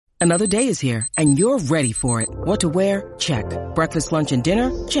Another day is here, and you're ready for it. What to wear? Check. Breakfast, lunch, and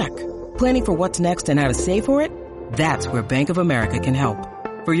dinner? Check. Planning for what's next and how to save for it? That's where Bank of America can help.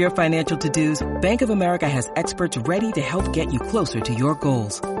 For your financial to-dos, Bank of America has experts ready to help get you closer to your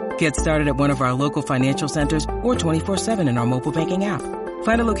goals. Get started at one of our local financial centers or 24/7 in our mobile banking app.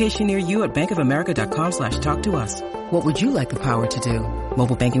 Find a location near you at bankofamerica.com/talktous. What would you like the power to do?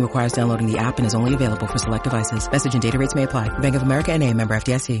 Mobile banking requires downloading the app and is only available for select devices. Message and data rates may apply. Bank of America N.A., member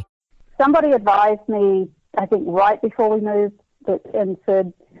FDIC. Somebody advised me, I think right before we moved, and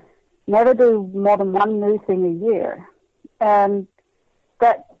said, never do more than one new thing a year. And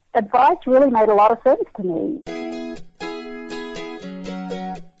that advice really made a lot of sense to me.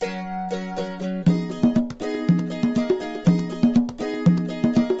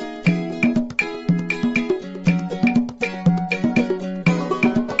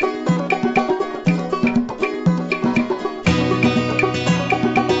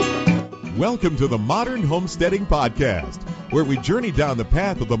 Welcome to the Modern Homesteading Podcast, where we journey down the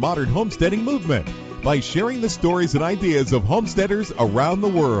path of the modern homesteading movement by sharing the stories and ideas of homesteaders around the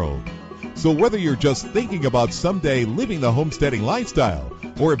world. So whether you're just thinking about someday living the homesteading lifestyle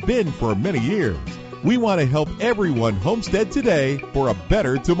or have been for many years, we want to help everyone homestead today for a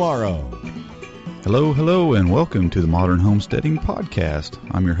better tomorrow. Hello, and welcome to the Modern Homesteading Podcast.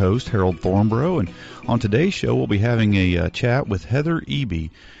 I'm your host, Harold Thornborough, and on today's show we'll be having a chat with Heather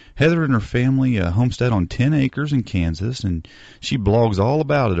Eby. Heather and her family homestead on 10 acres in Kansas, and she blogs all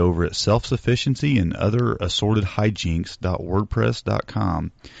about it over at self-sufficiency and other assorted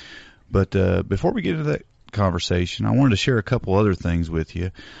hijinks.wordpress.com. But before we get into that conversation, I wanted to share a couple other things with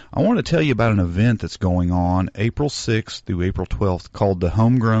you. I want to tell you about an event that's going on April 6th through April 12th called the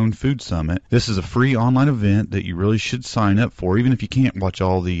Homegrown Food Summit. This is a free online event that you really should sign up for, even if you can't watch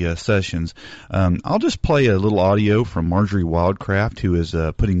all the sessions. I'll just play a little audio from Marjorie Wildcraft, who is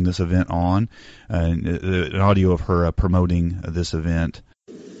putting this event on, an audio of her promoting this event.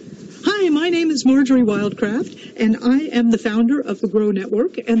 Hi, my name is Marjorie Wildcraft, and I am the founder of the Grow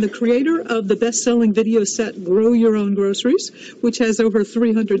Network and the creator of the best-selling video set Grow Your Own Groceries, which has over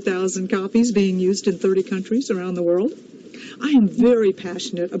 300,000 copies being used in 30 countries around the world. I am very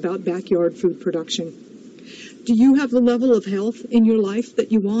passionate about backyard food production. Do you have the level of health in your life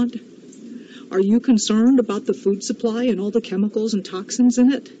that you want? Are you concerned about the food supply and all the chemicals and toxins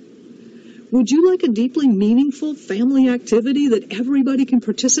in it? Would you like a deeply meaningful family activity that everybody can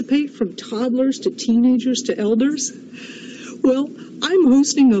participate, from toddlers to teenagers to elders? Well, I'm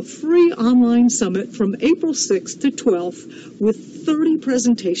hosting a free online summit from April 6th to 12th with 30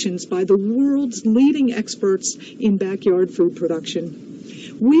 presentations by the world's leading experts in backyard food production.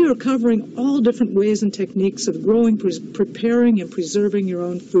 We are covering all different ways and techniques of growing, preparing, and preserving your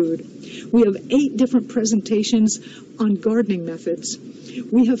own food. We have 8 different presentations on gardening methods.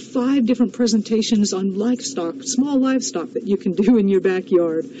 We have 5 different presentations on livestock, small livestock that you can do in your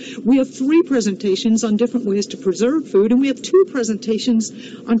backyard. We have 3 presentations on different ways to preserve food, and we have 2 presentations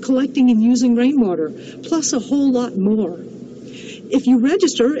on collecting and using rainwater, plus a whole lot more. If you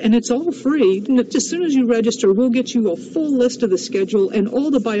register, and it's all free, as soon as you register, we'll get you a full list of the schedule and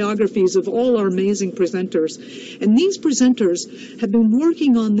all the biographies of all our amazing presenters. And these presenters have been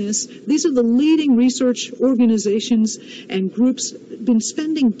working on this. These are the leading research organizations and groups, been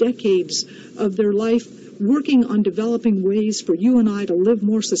spending decades of their life working on developing ways for you and I to live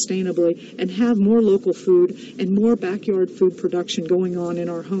more sustainably and have more local food and more backyard food production going on in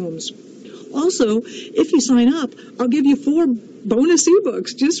our homes. Also, if you sign up, I'll give you 4 bonus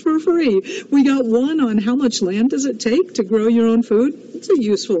ebooks just for free. We got one on how much land does it take to grow your own food. It's a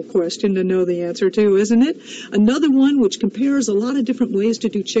useful question to know the answer to, isn't it? Another one which compares a lot of different ways to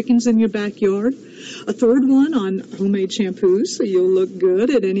do chickens in your backyard. A third one on homemade shampoos, so you'll look good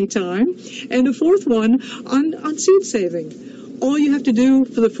at any time. And a 4th one on seed saving. All you have to do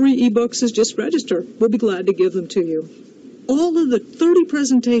for the free ebooks is just register. We'll be glad to give them to you. All of the 30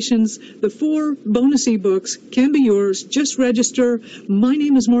 presentations, the 4 bonus ebooks can be yours. Just register. My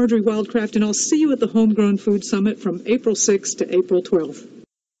name is Marjorie Wildcraft, and I'll see you at the Homegrown Food Summit from April 6th to April 12th.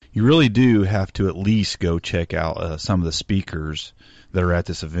 You really do have to at least go check out some of the speakers that are at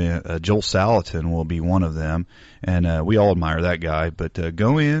this event. Joel Salatin will be one of them, and we all admire that guy. But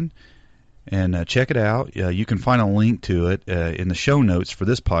go in and check it out. You can find a link to it in the show notes for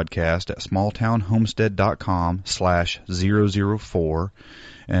this podcast at smalltownhomestead.com/004.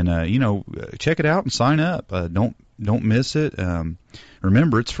 And, check it out and sign up. Don't miss it.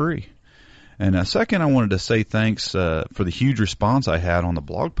 Remember, it's free. And second, I wanted to say thanks for the huge response I had on the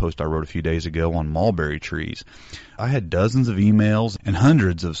blog post I wrote a few days ago on mulberry trees. I had dozens of emails and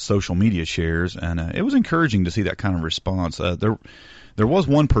hundreds of social media shares, and it was encouraging to see that kind of response. There was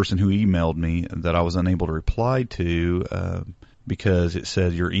one person who emailed me that I was unable to reply to because it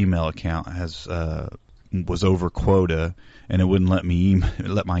said your email account was over quota, and it wouldn't let me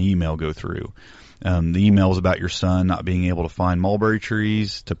let my email go through. The email was about your son not being able to find mulberry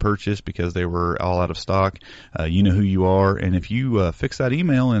trees to purchase because they were all out of stock. You know who you are, and if you fix that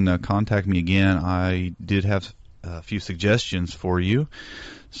email and contact me again, I did have a few suggestions for you.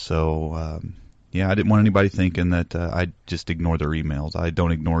 So, yeah, I didn't want anybody thinking that I just ignore their emails. I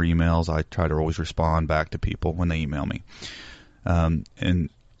don't ignore emails. I try to always respond back to people when they email me. And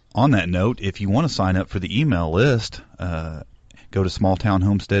on that note, if you want to sign up for the email list, go to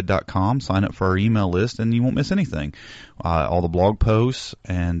smalltownhomestead.com, sign up for our email list, and you won't miss anything. All the blog posts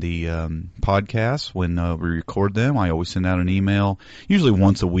and the podcasts, when we record them, I always send out an email, usually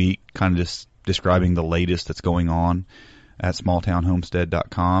once a week, kind of just describing the latest that's going on at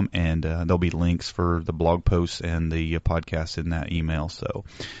smalltownhomestead.com, and there'll be links for the blog posts and the podcasts in that email. So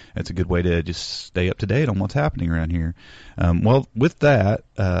it's a good way to just stay up to date on what's happening around here. Well, with that,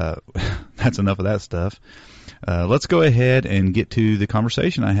 that's enough of that stuff. Let's go ahead and get to the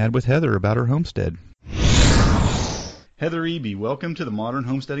conversation I had with Heather about her homestead. Heather Eby, welcome to the Modern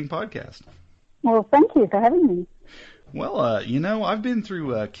Homesteading Podcast. Well, thank you for having me. Well, I've been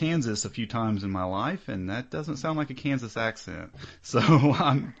through Kansas a few times in my life, and that doesn't sound like a Kansas accent. So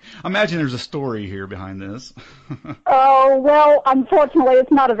I imagine there's a story here behind this. Oh, well, unfortunately,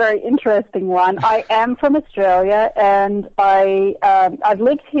 it's not a very interesting one. I am from Australia, and I've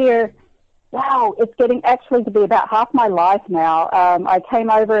lived here. Wow, it's getting actually to be about half my life now. I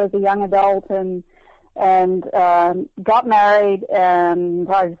came over as a young adult and got married, and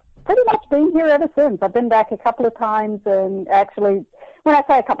I've pretty much been here ever since. I've been back a couple of times, and actually, when I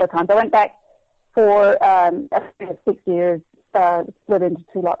say a couple of times, I went back for 6 years, split into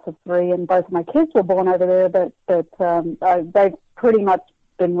 2 lots of 3, and both of my kids were born over there, but they've pretty much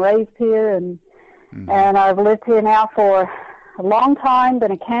been raised here, and I've lived here now for a long time,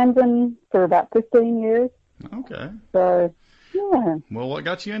 been a Kansan for about 15 years. Okay. So, yeah. Well, what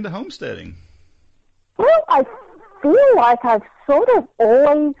got you into homesteading? Well, I feel like I've sort of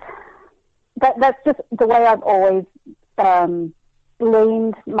always, that's just the way I've always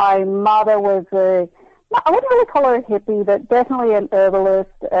leaned. My mother was I wouldn't really call her a hippie, but definitely an herbalist,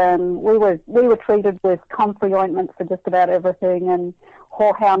 and we were treated with comfrey ointments for just about everything, and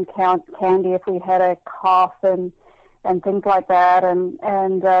horehound candy if we had a cough, and things like that. And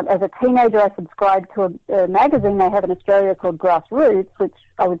as a teenager, I subscribed to a magazine they have in Australia called Grassroots, which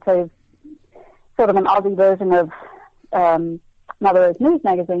I would say is sort of an Aussie version of Mother Earth News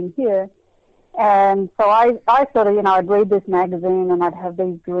magazine here. And so I sort of, I'd read this magazine, and I'd have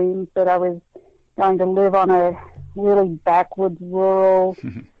these dreams that I was going to live on a really backwoods rural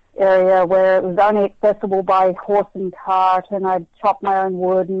area where it was only accessible by horse and cart, and I'd chop my own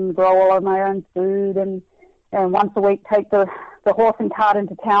wood and grow all of my own food, and once a week take the horse and cart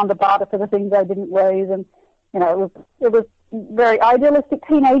into town to barter for the things I didn't raise. And, it was very idealistic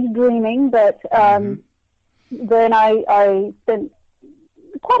teenage dreaming, but then I spent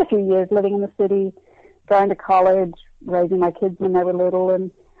quite a few years living in the city, going to college, raising my kids when they were little, and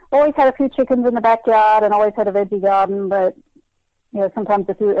always had a few chickens in the backyard and always had a veggie garden, but, sometimes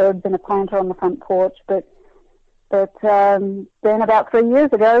a few herbs and a planter on the front porch. But then about 3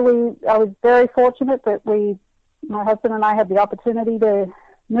 years ago, I was very fortunate that my husband and I had the opportunity to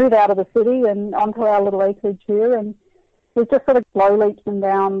move out of the city and onto our little acreage here, and we've just sort of slow leaps and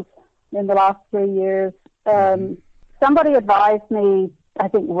bounds in the last 3 years. Somebody advised me, I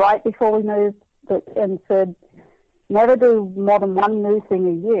think right before we moved, and said, never do more than one new thing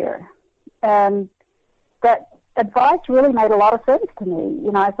a year. And that advice really made a lot of sense to me.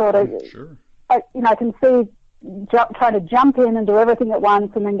 I thought, sure. I can see trying to jump in and do everything at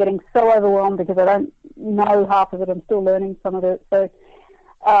once and then getting so overwhelmed because I don't know half of it. I'm still learning some of it. So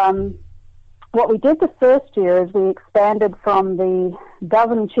what we did the first year is we expanded from the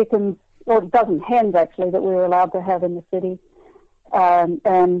dozen chickens, or dozen hens actually, that we were allowed to have in the city,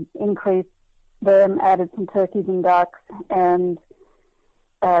 and increased them, added some turkeys and ducks, and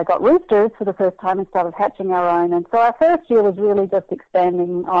got roosters for the first time and started hatching our own. And so our first year was really just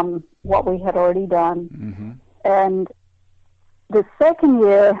expanding on what we had already done. And the second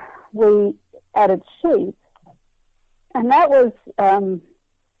year we added sheep, and that was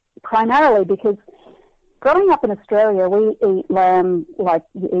primarily because growing up in Australia, we eat lamb like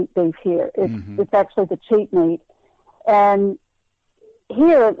you eat beef here. It's actually the cheap meat. And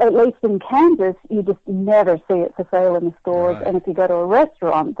here, at least in Kansas, you just never see it for sale in the stores. Right. And if you go to a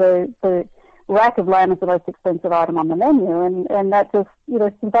restaurant, we rack of lamb is the most expensive item on the menu, and that just,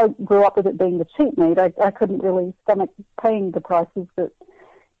 since I grew up with it being the cheap meat, I couldn't really stomach paying the prices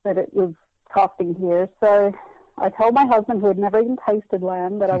that it was costing here. So I told my husband, who had never even tasted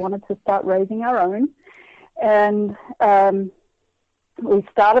lamb, that I wanted to start raising our own, and we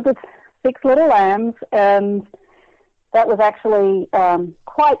started with 6 little lambs, and that was actually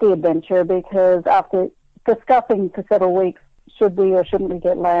quite the adventure, because after discussing for several weeks, should we or shouldn't we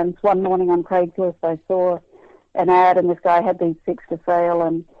get lambs, one morning on Craigslist I saw an ad, and this guy had these 6 for sale,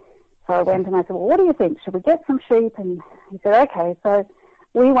 and so I went and I said, well, what do you think? Should we get some sheep? And he said, okay. So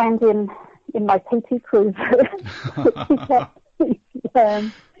we went in my PT Cruiser,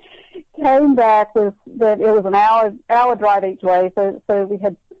 came back with that. It was an hour drive each way, so we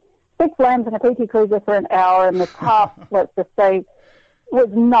had 6 lambs in a PT Cruiser for an hour, and the tarp, let's just say, was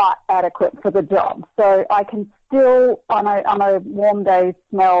not adequate for the job. So I can still, on a warm day,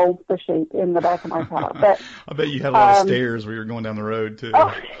 smell the sheep in the back of my car. But I bet you had a lot of stairs where you were going down the road, too.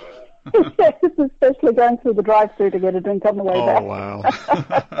 Oh, yes, especially going through the drive-thru to get a drink on the way back. Oh, wow.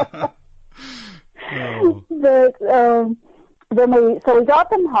 Oh. But then we got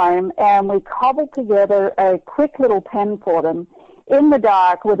them home, and we cobbled together a quick little pen for them in the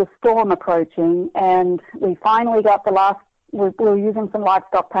dark with a storm approaching, and we finally got the last. We were using some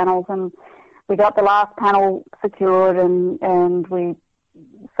livestock panels, and we got the last panel secured, and we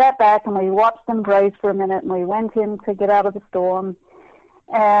sat back and we watched them graze for a minute, and we went in to get out of the storm.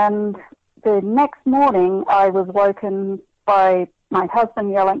 And the next morning I was woken by my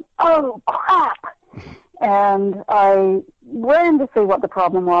husband yelling, "Oh, crap!" And I ran to see what the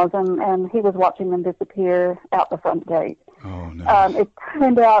problem was, and he was watching them disappear out the front gate. Oh, no. It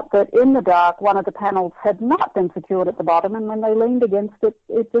turned out that in the dark, one of the panels had not been secured at the bottom, and when they leaned against it,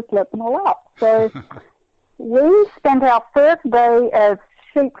 it just let them all out. So we spent our first day as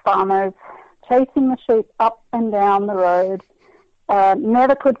sheep farmers chasing the sheep up and down the road.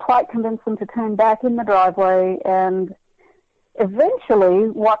 Never could quite convince them to turn back in the driveway, and eventually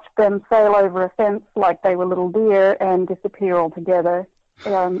watched them sail over a fence like they were little deer and disappear altogether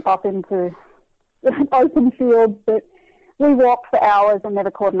off into open fields. But we walked for hours and never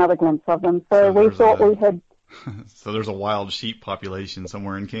caught another glimpse of them. So we thought we had... So there's a wild sheep population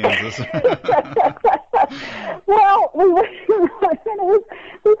somewhere in Kansas. Well, we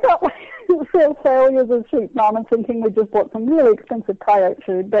thought we were failures as sheep farmers, thinking we just bought some really expensive coyote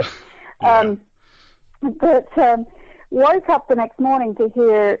food. But woke up the next morning to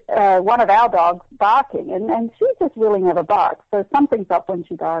hear one of our dogs barking, and she just really never barks, so something's up when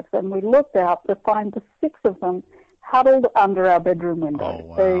she barks. And we looked out to find the 6 of them huddled under our bedroom window. Oh,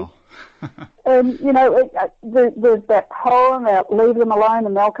 wow. So, and, there's that poem about leave them alone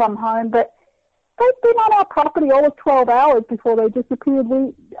and they'll come home, but they've been on our property all of 12 hours before they disappeared.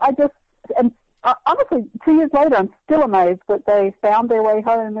 Honestly, 2 years later, I'm still amazed that they found their way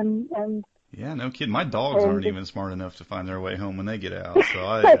home and yeah, no kidding. My dogs aren't even smart enough to find their way home when they get out, so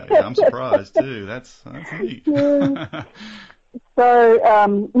I'm surprised too. That's neat. Yeah. So,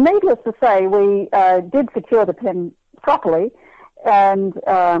 needless to say, we did secure the pen properly, and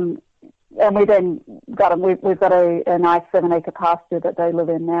we then got them. We've got a nice 7-acre pasture that they live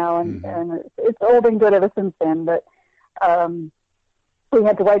in now, and it's all been good ever since then. But we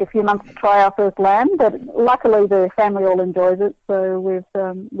had to wait a few months to try our first lamb, but luckily the family all enjoys it, so we've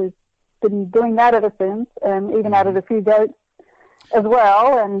been doing that ever since, and even added a few goats as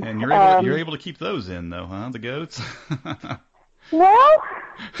well. And you're able to keep those in, though, huh? The goats. Well,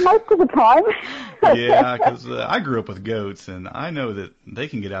 most of the time. Yeah, because I grew up with goats, and I know that they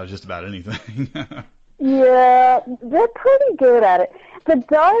can get out of just about anything. Yeah, they're pretty good at it. The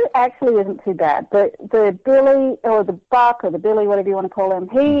doe actually isn't too bad. The billy, or the buck, or the billy, whatever you want to call him,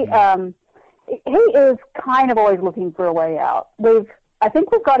 he is kind of always looking for a way out. I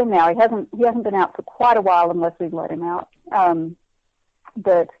think we've got him now. He hasn't been out for quite a while unless we've let him out.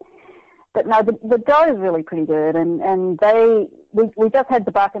 But no, the doe is really pretty good, and we just had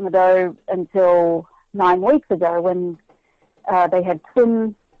the buck and the doe until 9 weeks ago when they had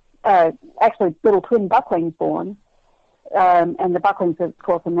little twin bucklings born, and the bucklings, of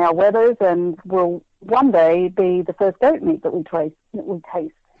course, are now wethers and will one day be the first goat meat that we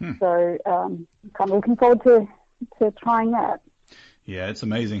taste. So kind of looking forward to trying that. Yeah, it's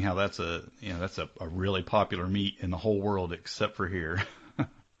amazing how that's a really popular meat in the whole world except for here.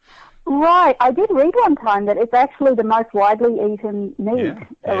 Right. I did read one time that it's actually the most widely eaten meat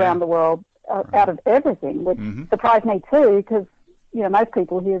around the world out of everything, which surprised me too, because most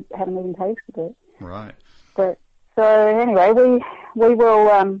people here haven't even tasted it. Right. But so anyway, we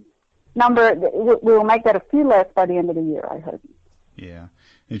will we will make that a few less by the end of the year, I hope. Yeah.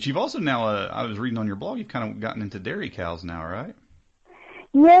 And you've also now, I was reading on your blog, you've kind of gotten into dairy cows now, right?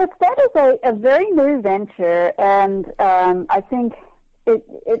 Yes, that is a very new venture, and I think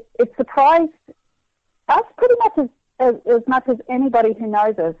it surprised us pretty much as much as anybody who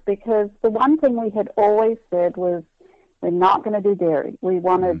knows us, because the one thing we had always said was we're not going to do dairy. We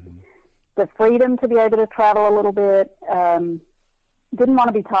wanted the freedom to be able to travel a little bit, didn't want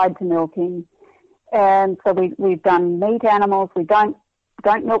to be tied to milking, and so we've done meat animals. We don't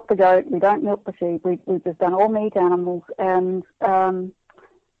milk the goat, we don't milk the sheep, we've just done all meat animals, and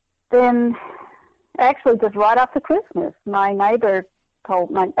then actually just right after Christmas, my neighbour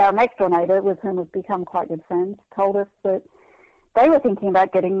our next door neighbour, with whom we've become quite good friends, told us that they were thinking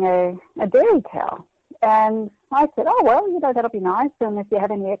about getting a dairy cow. And I said, oh, well, that'll be nice, and if you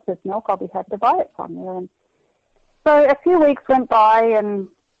have any excess milk, I'll be happy to buy it from you. And so a few weeks went by, and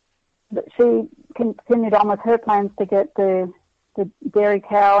she continued on with her plans to get the dairy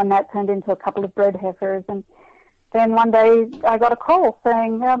cow, and that turned into a couple of bred heifers. And then one day I got a call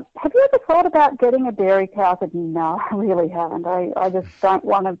saying, have you ever thought about getting a dairy cow? I said, no, I really haven't. I just don't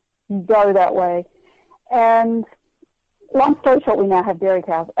want to go that way. And long story short, we now have dairy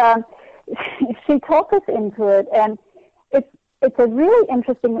cows. She talked us into it, and it's a really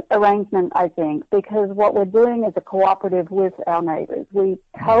interesting arrangement, I think, because what we're doing is a cooperative with our neighbours. We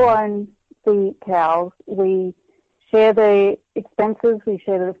co-own the cows, we share the expenses, we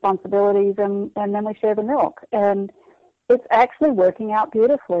share the responsibilities, and then we share the milk. And it's actually working out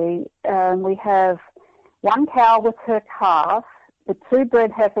beautifully. We have one cow with her calf, the 2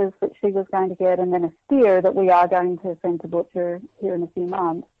 bred heifers that she was going to get, and then a steer that we are going to send to butcher here in a few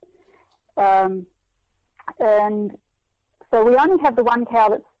months. And so we only have the one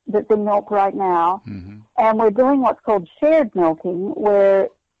cow that's in milk right now, and we're doing what's called shared milking, where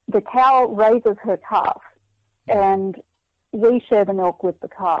the cow raises her calf, and we share the milk with the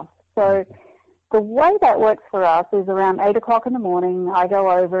calf. So the way that works for us is around 8 o'clock in the morning, I go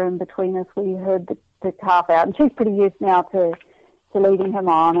over, and between us we herd the calf out. And she's pretty used now to leading him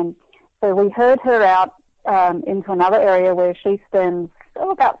on. And so we herd her out into another area where she spends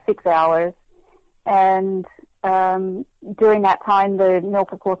about 6 hours. And during that time, the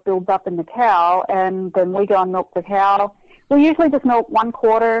milk, of course, builds up in the cow, and then we go and milk the cow. We usually just milk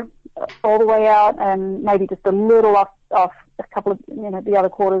 1/4 all the way out, and maybe just a little off a couple of, the other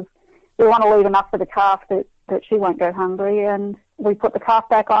quarters. We want to leave enough for the calf that she won't go hungry, and we put the calf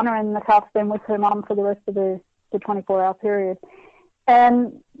back on her, and the calf's then with her mum for the rest of the 24-hour period.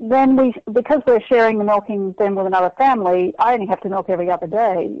 And then because we're sharing the milking then with another family, I only have to milk every other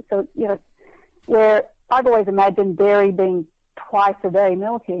day. So, where I've always imagined dairy being twice a day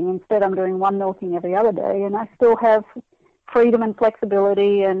milking, instead I'm doing one milking every other day, and I still have freedom and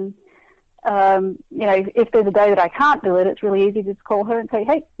flexibility. And if there's a day that I can't do it, it's really easy to just call her and say,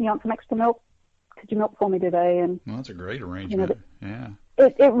 hey, you want some extra milk? Could you milk for me today? And well, that's a great arrangement. Yeah.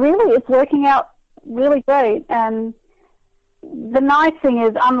 It really is working out really great. And the nice thing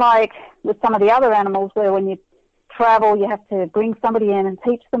is, unlike with some of the other animals where when you travel you have to bring somebody in and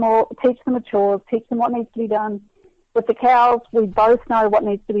teach them the chores, teach them what needs to be done. With the cows, we both know what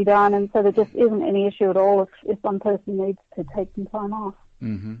needs to be done, and so there just isn't any issue at all if one person needs to take some time off.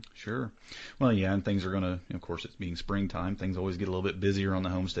 Sure. Well, yeah, and things are going to, of course, it's being springtime, things always get a little bit busier on the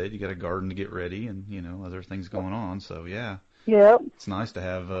homestead. You got a garden to get ready and, other things going on. So, yeah. Yep. It's nice to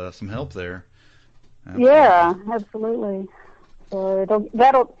have some help there. Absolutely. Yeah, absolutely. So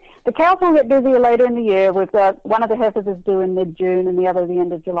the cows will get busier later in the year. We've got one of the heifers is due in mid-June and the other the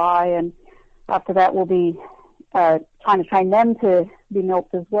end of July, and after that we'll be trying to train them to be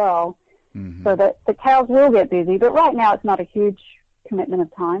milked as well. So that the cows will get busy, but right now it's not a huge commitment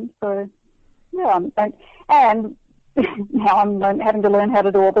of time. So, yeah, and now I'm having to learn how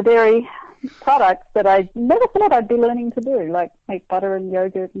to do all the dairy products that I never thought I'd be learning to do, like make butter and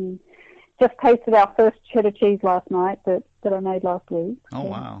yogurt, and just tasted our first cheddar cheese last night that I made last week. Oh,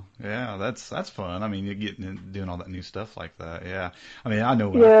 wow. Yeah, that's fun. I mean, you're doing all that new stuff like that. Yeah. I mean, I know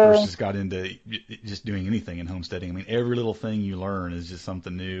when I first just got into just doing anything in homesteading, I mean, every little thing you learn is just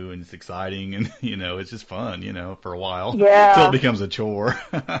something new, and it's exciting, and, it's just fun, for a while. Yeah. Until it becomes a chore.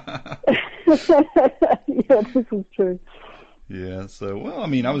 Yeah, this is true. Yeah. So, well, I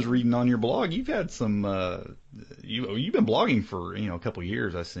mean, I was reading on your blog. You've had some, you've been blogging for, a couple of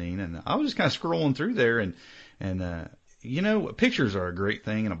years, I've seen, and I was just kind of scrolling through there, and pictures are a great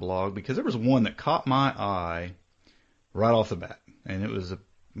thing in a blog, because there was one that caught my eye right off the bat, and it was a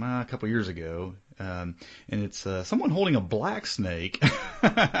couple of years ago, and it's someone holding a black snake.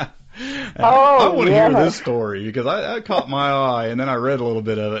 I want to hear this story, because I caught my eye, and then I read a little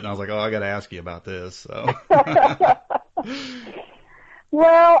bit of it, and I was like, oh, I got to ask you about this. So.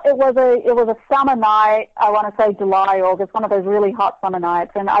 Well, it was a summer night. I want to say July, August, one of those really hot summer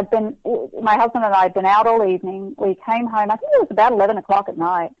nights. And my husband and I had been out all evening. We came home. I think it was about 11 o'clock at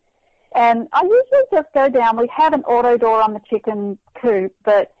night. And I usually just go down. We have an auto door on the chicken coop,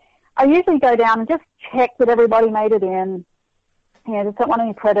 but I usually go down and just check that everybody made it in. You know, just don't want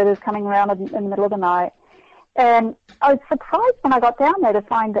any predators coming around in the middle of the night. And I was surprised when I got down there to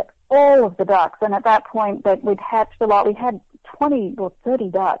find that all of the ducks, and at that point that we'd hatched a lot, we had 20 or 30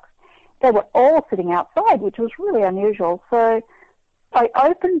 ducks. They were all sitting outside, which was really unusual. So I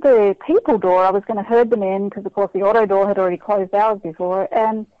opened the people door. I was going to herd them in because, of course, the auto door had already closed hours before.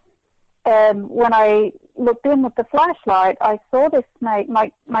 And when I looked in with the flashlight, I saw this snake.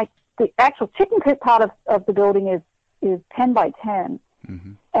 The actual chicken coop part of the building is 10 by 10.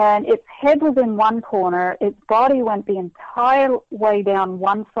 Mm-hmm. And its head was in one corner. Its body went the entire way down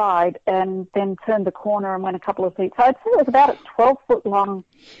one side and then turned the corner and went a couple of feet. So I'd say it was about a 12-foot long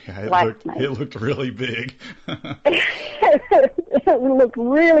black snake. It looked really big. It looked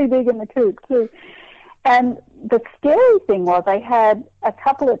really big in the coop, too. And the scary thing was I had a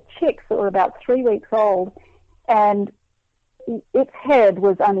couple of chicks that were about 3 weeks old, and its head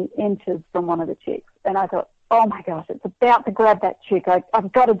was only inches from one of the chicks. And I thought, oh my gosh, it's about to grab that chick.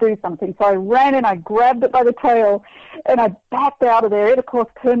 I've got to do something. So I ran in, I grabbed it by the tail, and I backed out of there. It, of course,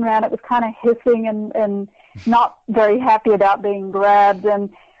 turned around. It was kind of hissing and not very happy about being grabbed. And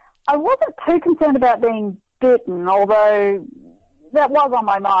I wasn't too concerned about being bitten, although that was on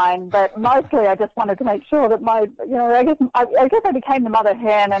my mind. But mostly I just wanted to make sure that I guess I became the mother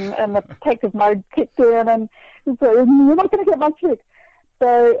hen, and the protective mode kicked in, and so you're not going to get my chick.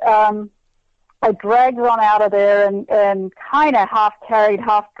 So, I dragged it on out of there and kind of half carried,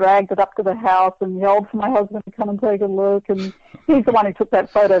 half dragged it up to the house and yelled for my husband to come and take a look. And he's the one who took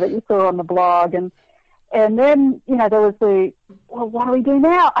that photo that you saw on the blog. And then, there was what do we do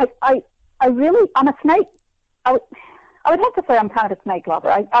now? I really, I'm a snake. I would have to say I'm kind of a snake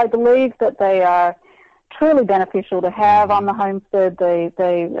lover. I believe that they are truly beneficial to have on the homestead. They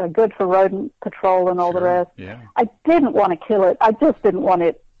are good for rodent control and all the rest. Yeah. I didn't want to kill it. I just didn't want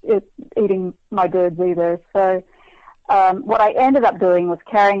it eating my birds either. So what I ended up doing was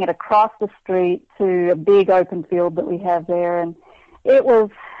carrying it across the street to a big open field that we have there. And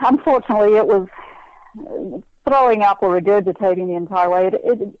unfortunately, it was throwing up or regurgitating the entire way.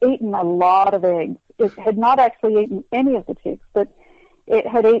 It had eaten a lot of eggs. It had not actually eaten any of the chicks, but it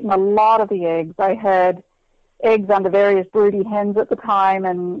had eaten a lot of the eggs. I had eggs under various broody hens at the time,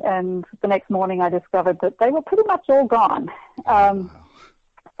 and the next morning I discovered that they were pretty much all gone.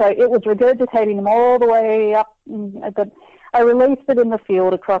 So it was regurgitating them all the way up. But I released it in the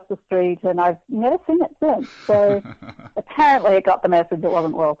field across the street, and I've never seen it since. So apparently it got the message it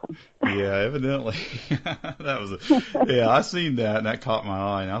wasn't welcome. Yeah, evidently. I seen that, and that caught my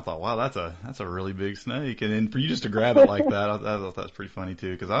eye, and I thought, wow, that's a really big snake. And then for you just to grab it like that, I thought that's pretty funny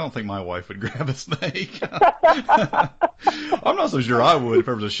too, because I don't think my wife would grab a snake. I'm not so sure I would if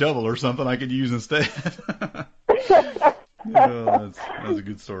there was a shovel or something I could use instead. Oh, that's a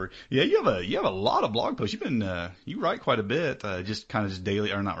good story. Yeah, you have a lot of blog posts. You write quite a bit, just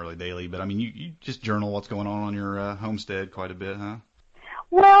daily, or not really daily, but I mean you just journal what's going on your homestead quite a bit, huh?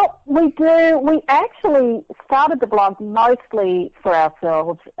 Well, we do. We actually started the blog mostly for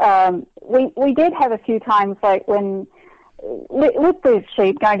ourselves. We did have a few times, like when with the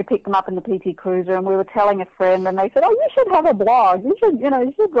sheep, going to pick them up in the PT Cruiser, and we were telling a friend, and they said, "Oh, you should have a blog. You should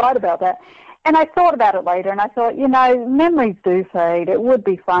write about that." And I thought about it later, and I thought, memories do fade. It would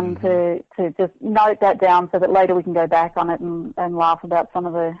be fun to just note that down so that later we can go back on it and laugh about some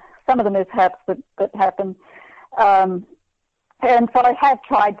of the mishaps that happen. And so I have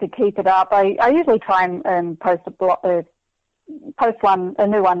tried to keep it up. I usually try and post a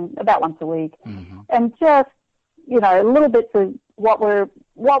new one about once a week, and just little bits of what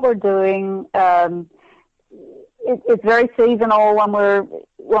we're doing. It's very seasonal when we're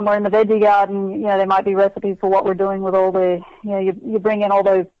in the veggie garden. There might be recipes for what we're doing with all the, you bring in all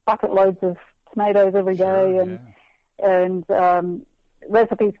those bucket loads of tomatoes every day, and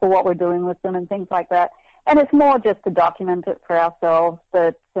recipes for what we're doing with them and things like that. And it's more just to document it for ourselves.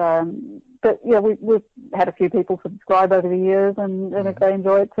 But we've had a few people subscribe over the years, and if they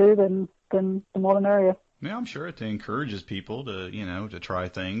enjoy it too, then the more the merrier. Yeah, I'm sure it encourages people to, to try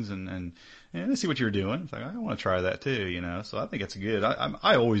things and see what you're doing. It's like, I want to try that too, So I think it's good.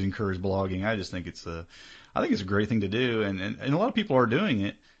 I always encourage blogging. I just think it's a great thing to do, and a lot of people are doing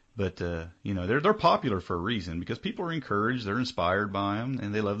it, but they're popular for a reason, because people are encouraged, they're inspired by them,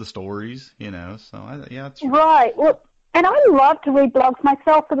 and they love the stories, So it's right. Well, and I love to read blogs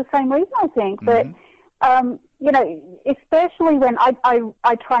myself for the same reason, I think. But especially when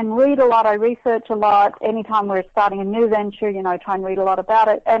I try and read a lot, I research a lot. Anytime we're starting a new venture, I try and read a lot about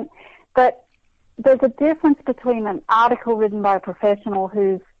it. But there's a difference between an article written by a professional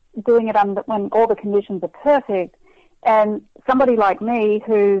who's doing it when all the conditions are perfect, and somebody like me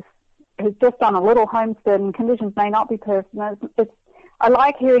who's just done a little homestead and conditions may not be perfect. I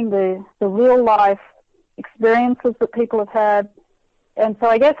like hearing the real life experiences that people have had, and so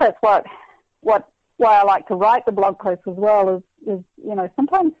I guess that's why I like to write the blog posts as well. Is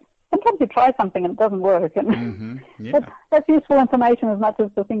sometimes you try something and it doesn't work, and that's useful information as much as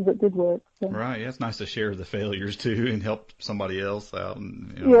the things that did work. So. Right. Yeah, it's nice to share the failures too and help somebody else out,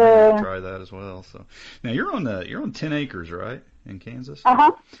 and try that as well. So now you're on 10 acres, right, in Kansas?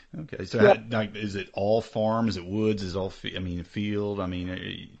 Okay. So is it all farm? Is it woods? Is it all field?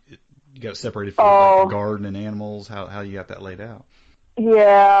 You got it separated from like the garden and animals. How you got that laid out?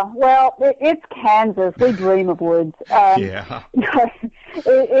 Yeah, well, it's Kansas. We dream of woods. It's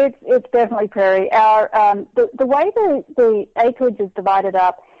definitely prairie. Our the way the acreage is divided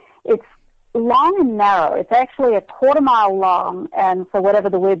up, it's long and narrow. It's actually a quarter-mile long, and so whatever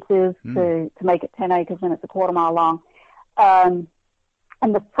the width is to make it 10 acres, then it's a quarter-mile long. And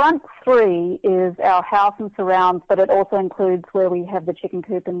the front 3 is our house and surrounds, but it also includes where we have the chicken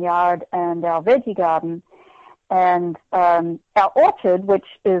coop and yard and our veggie garden. And our orchard, which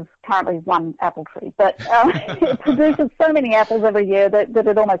is currently 1 apple tree, but it produces so many apples every year that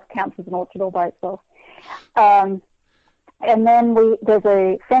it almost counts as an orchard all by itself. And then there's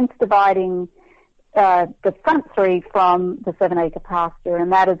a fence dividing the front 3 from the 7-acre pasture,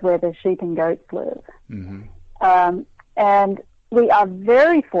 and that is where the sheep and goats live. And we are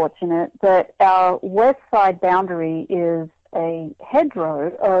very fortunate that our west side boundary is a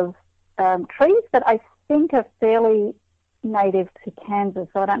hedgerow of trees that I think are fairly native to Kansas.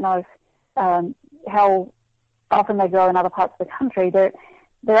 So I don't know how often they grow in other parts of the country. They're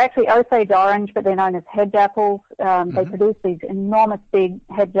actually Osage orange, but they're known as hedge apples. They produce these enormous big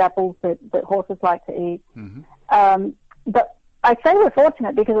hedge apples that horses like to eat. But I say we're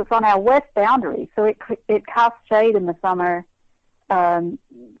fortunate because it's on our west boundary, so it casts shade in the summer from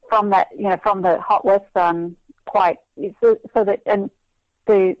the hot west sun and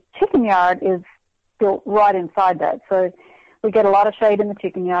the chicken yard is built right inside that. So we get a lot of shade in the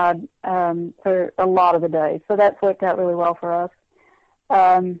chicken yard for a lot of the day. So that's worked out really well for us.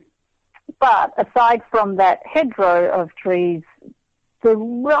 But aside from that hedgerow of trees, there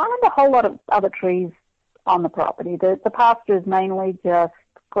aren't a whole lot of other trees on the property. The pasture is mainly just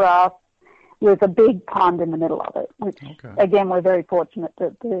grass with a big pond in the middle of it, which, again, we're very fortunate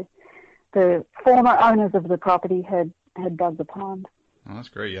that the former owners of the property had dug the pond. Oh, that's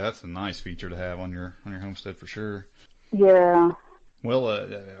great. Yeah, that's a nice feature to have on your homestead for sure. Yeah. Well,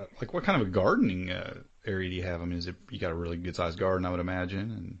 like what kind of a gardening area do you have? You got a really good sized garden, I would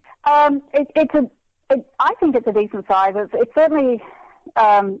imagine. I think it's a decent size. It's certainly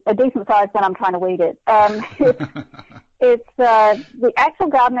a decent size when I'm trying to weed it. It's the actual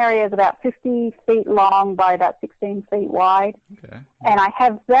garden area is about 50 feet long by about 16 feet wide. Okay. And I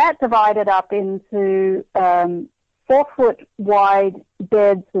have that divided up into 4-foot wide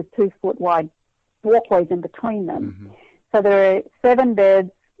beds with 2-foot wide walkways in between them. So there are 7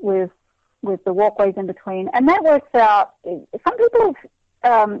 beds with the walkways in between, and that works out. Some people,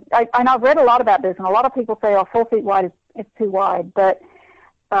 I know I've read a lot about this, and a lot of people say, 4 feet wide is too wide, but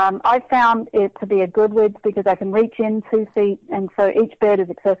I found it to be a good width because I can reach in 2 feet, and so each bed is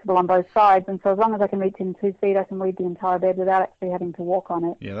accessible on both sides, and so as long as I can reach in 2 feet, I can read the entire bed without actually having to walk on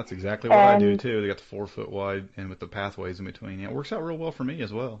it. Yeah, that's exactly what I do too. They got the 4 foot wide and with the pathways in between. Yeah, it works out real well for me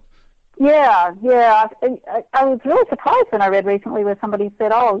as well. Yeah. I was really surprised when I read recently where somebody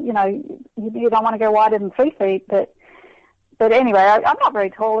said, you don't want to go wider than 3 feet, but anyway, I'm not very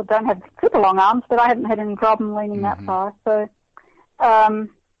tall. I don't have super long arms, but I haven't had any problem leaning that far. So,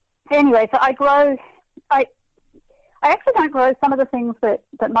 anyway, so I actually don't grow some of the things that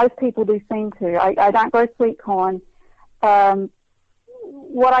most people do seem to. I don't grow sweet corn.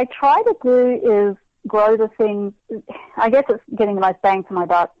 What I try to do is grow the things, I guess it's getting the most bang for my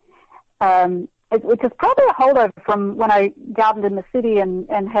buck, which is probably a holdover from when I gardened in the city and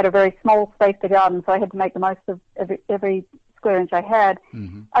had a very small space to garden, so I had to make the most of every square inch I had.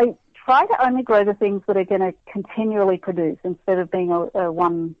 I try to only grow the things that are going to continually produce instead of being a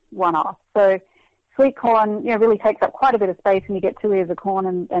one-off. So sweet corn, really takes up quite a bit of space, and you get 2 ears of corn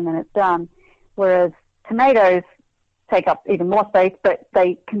and then it's done. Whereas tomatoes take up even more space, but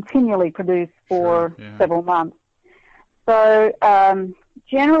they continually produce for several months. So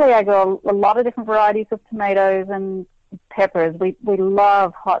generally I grow a lot of different varieties of tomatoes and peppers. We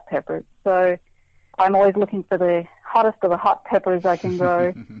love hot peppers. So I'm always looking for the hottest of the hot peppers I can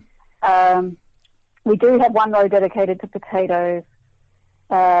grow. We do have one row dedicated to potatoes,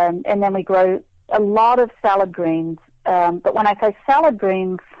 and then we grow a lot of salad greens. But when I say salad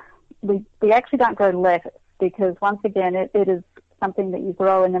greens, we actually don't grow lettuce, because once again, it is something that you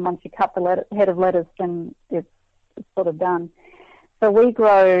grow, and then once you cut the head of lettuce, then it's sort of done. So we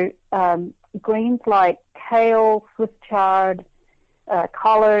grow greens like kale, Swiss chard,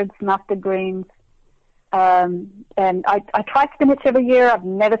 collards, mustard greens. And I try spinach every year. I've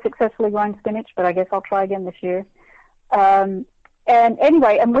never successfully grown spinach, but I guess I'll try again this year. And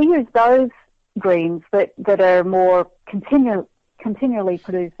anyway, and we use those greens that are more continually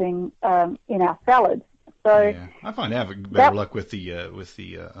producing in our salads. So yeah, I find I have better luck with the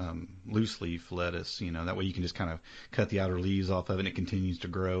loose leaf lettuce. That way you can just kind of cut the outer leaves off of it, and it continues to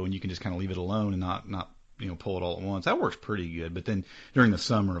grow, and you can just kind of leave it alone and not pull it all at once. That works pretty good. But then during the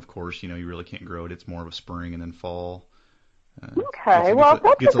summer, of course, you really can't grow it. It's more of a spring and then fall. Okay, well,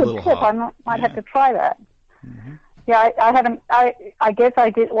 that's a good tip. I might have to try that. Mm-hmm. Yeah, I haven't. I guess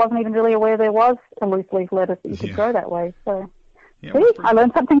wasn't even really aware there was a loose leaf lettuce that you could grow that way. So, yeah, see, I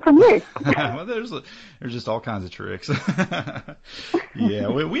learned something from you. Well, there's just all kinds of tricks. Yeah,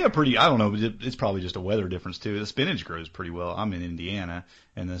 we have pretty. I don't know. It's probably just a weather difference too. The spinach grows pretty well. I'm in Indiana,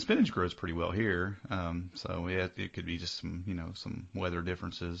 and the spinach grows pretty well here. So yeah, it could be just some weather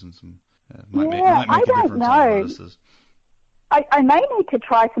differences and some might make a difference on lettuces. I may need to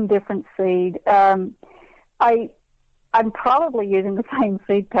try some different seed. I'm probably using the same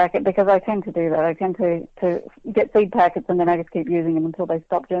seed packet, because I tend to do that. I tend to get seed packets, and then I just keep using them until they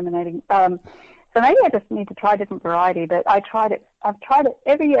stop germinating. So maybe I just need to try a different variety. But I've tried it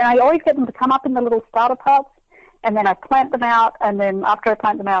every year, and I always get them to come up in the little starter pots, and then I plant them out, and then after I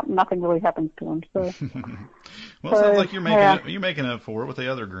plant them out, nothing really happens to them. So. Well, it sounds like you're making up for it with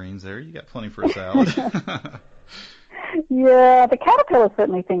the other greens there. You got plenty for a salad. Yeah, the caterpillars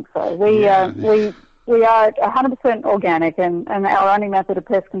certainly think so. We are 100% organic, and our only method of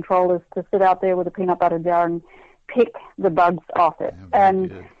pest control is to sit out there with a peanut butter jar and pick the bugs off it. And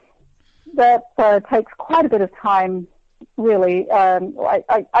good. That takes quite a bit of time, really.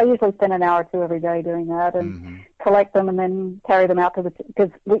 I usually spend an hour or two every day doing that, and collect them and then carry them out to because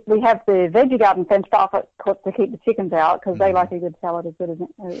we have the veggie garden fenced off to keep the chickens out, because they like a good salad as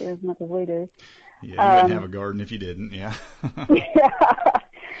much as we do. Yeah, you wouldn't have a garden if you didn't, yeah. Yeah.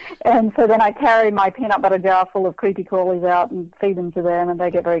 And so then I carry my peanut butter jar full of creepy crawlies out and feed them to them, and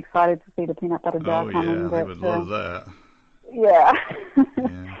they get very excited to see the peanut butter jar coming. Yeah, they would love that. Yeah.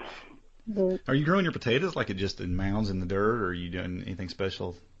 Yeah. Are you growing your potatoes like it just in mounds in the dirt, or are you doing anything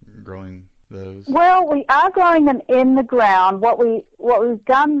special growing those? Well, we are growing them in the ground. What we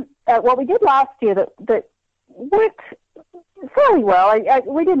did last year that worked fairly well.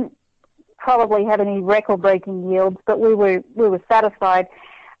 We didn't probably have any record-breaking yields, but we were satisfied.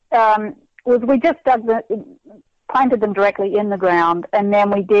 Was we just planted them directly in the ground, and then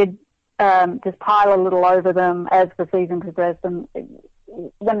we did just pile a little over them as the season progressed. And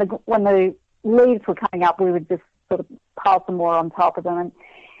when the leaves were coming up, we would just sort of pile some more on top of them,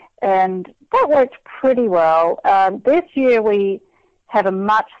 and that worked pretty well. This year we have a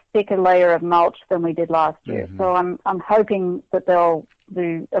much thicker layer of mulch than we did last year, so I'm hoping that they'll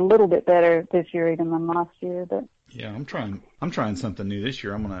do a little bit better this year even than last year. But yeah, I'm trying something new this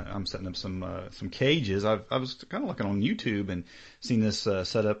year. I'm setting up some cages. I was kind of looking on YouTube and seen this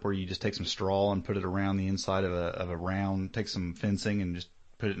setup where you just take some straw and put it around the inside of a round, take some fencing and just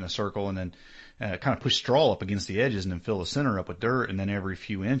put it in a circle, and then kind of push straw up against the edges, and then fill the center up with dirt, and then every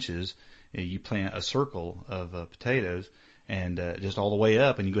few inches you plant a circle of potatoes, and just all the way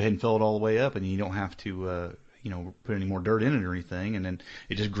up, and you go ahead and fill it all the way up, and you don't have to put any more dirt in it or anything, and then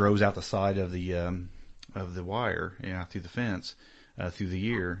it just grows out the side of the wire, through the fence, through the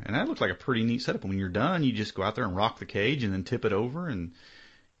year. And that looks like a pretty neat setup. And when you're done, you just go out there and rock the cage and then tip it over and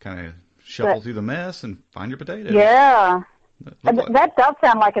kind of shuffle through the mess and find your potatoes. Yeah. That does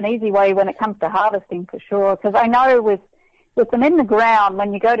sound like an easy way when it comes to harvesting, for sure. Because I know with them in the ground,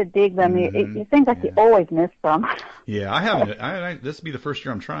 when you go to dig them, it seems like you always miss them. Yeah, I haven't. This will be the first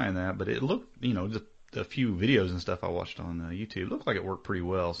year I'm trying that, but it looked, just a few videos and stuff I watched on YouTube, looked like it worked pretty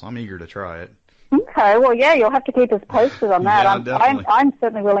well. So I'm eager to try it. Okay, well, yeah, you'll have to keep us posted on that. Yeah, I'm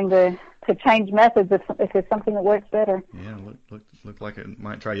certainly willing to change methods if there's something that works better. Yeah, look like it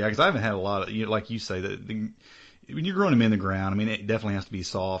might try. Yeah, because I haven't had a lot of, like you say, that when you're growing them in the ground, I mean, it definitely has to be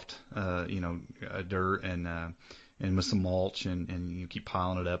soft, dirt and with some mulch, and you keep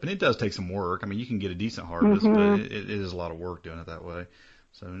piling it up. And it does take some work. I mean, you can get a decent harvest, but it is a lot of work doing it that way.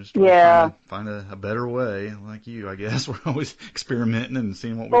 So just trying to find a better way, like you, I guess. We're always experimenting and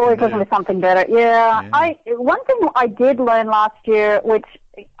seeing what we always can do. looking for something better. Yeah. One thing I did learn last year, which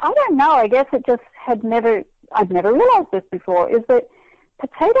I don't know, I guess it just I'd never realized this before, is that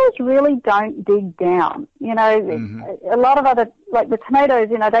potatoes really don't dig down. You know, a lot of other, like the tomatoes,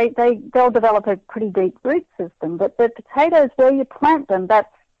 you know, they'll develop a pretty deep root system, but the potatoes, where you plant them,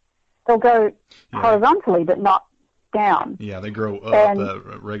 they'll go horizontally, but not down. Yeah, they grow up.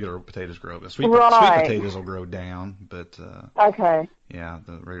 Regular potatoes grow up. Sweet potatoes will grow down, but yeah,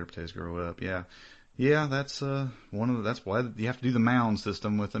 the regular potatoes grow up. Yeah, that's that's why you have to do the mound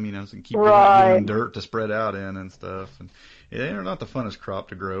system with them, you know, so you keep giving them dirt to spread out in and stuff. And they're not the funnest crop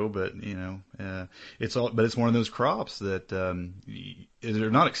to grow, but you know, it's one of those crops that they're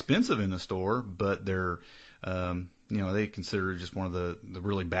not expensive in the store, but they're you know, they consider just one of the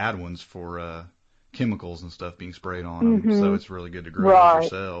really bad ones for chemicals and stuff being sprayed on them. So it's really good to grow it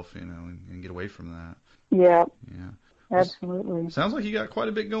yourself, you know, and get away from that. Yeah. Yeah. Absolutely. Sounds like you got quite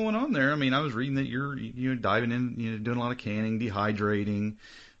a bit going on there. I mean, I was reading that you're diving in, you know, doing a lot of canning, dehydrating,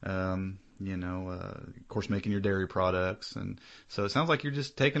 you know, of course, making your dairy products, and so it sounds like you're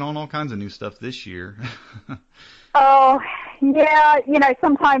just taking on all kinds of new stuff this year. Oh, yeah. You know,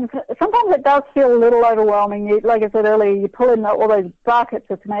 sometimes it does feel a little overwhelming. Like I said earlier, you pull in all those buckets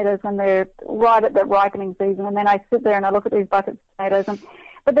of tomatoes when they're right at the ripening season, and then I sit there and I look at these buckets of tomatoes,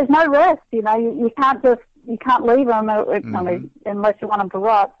 but there's no rest. You know, you can't leave them unless you want them to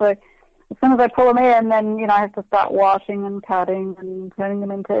rot. So as soon as I pull them in, then, you know, I have to start washing and cutting and turning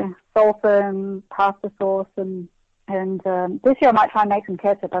them into salsa and pasta sauce. And this year I might try and make some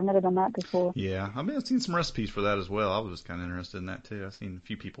ketchup. I've never done that before. Yeah, I mean, I've seen some recipes for that as well. I was kind of interested in that too. I've seen a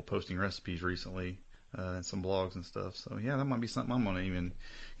few people posting recipes recently and some blogs and stuff. So yeah, that might be something I'm going to even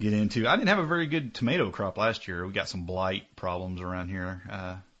get into. I didn't have a very good tomato crop last year. We got some blight problems around here.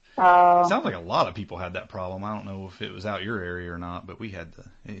 Sounds like a lot of people had that problem. I don't know if it was out your area or not, but we had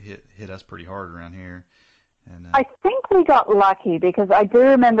it hit us pretty hard around here. And I think we got lucky, because I do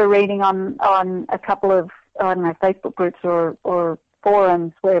remember reading on a couple of, I don't know, Facebook groups or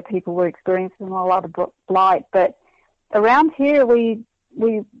forums where people were experiencing a lot of blight. But around here,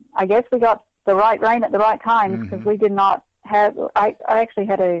 I guess we got the right rain at the right time, because we did not have. I actually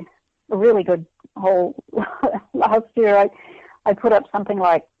had a really good haul last year. I put up something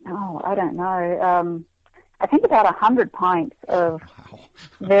like, I don't know, I think about 100 pints of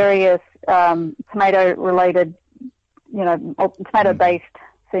various tomato-related, you know, tomato-based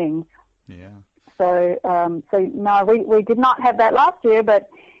things. Yeah. So no, we did not have that last year, but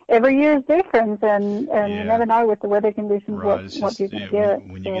every year is different, and you never know with the weather conditions what you're going to get.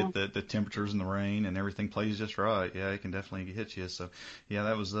 When you get the temperatures and the rain and everything plays just right, it can definitely hit you. So yeah,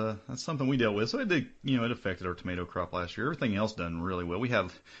 that's something we dealt with. So it affected our tomato crop last year. Everything else done really well. We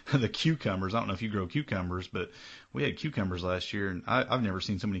have the cucumbers. I don't know if you grow cucumbers, but we had cucumbers last year, and I've never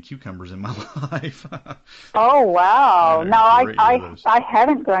seen so many cucumbers in my life. Oh wow! No, I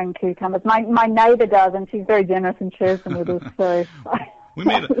haven't grown cucumbers. My neighbor does, and she's very generous and shares them with us. So.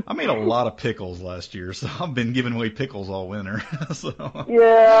 I made a lot of pickles last year, so I've been giving away pickles all winter. So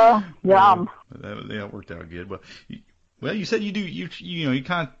yeah, yum. It worked out good. Well, you said you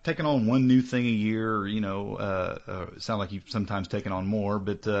kind of taking on one new thing a year, or it sounds like you've sometimes taken on more.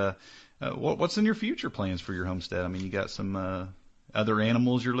 But what's in your future plans for your homestead? I mean, you got some other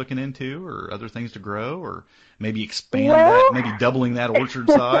animals you're looking into, or other things to grow, or maybe expand that, maybe doubling that orchard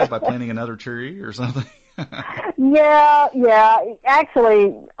size by planting another tree or something. Yeah.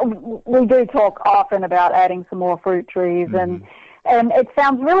 Actually, we do talk often about adding some more fruit trees, and it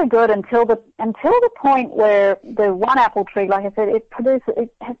sounds really good until the point where the one apple tree, like I said, it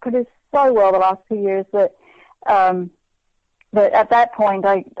has produced so well the last 2 years that at that point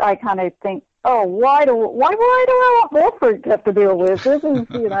I kind of think, oh, why do I want more fruit to have to deal with? This is,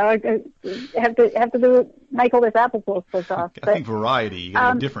 I have to make all this applesauce so fast. I think variety. You got to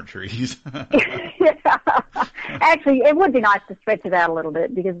have different trees. Yeah. Actually, it would be nice to stretch it out a little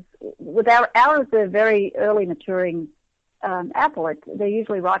bit, because with ours, a very early maturing apple. They're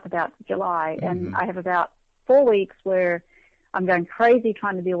usually ripe about July, and I have about 4 weeks where I'm going crazy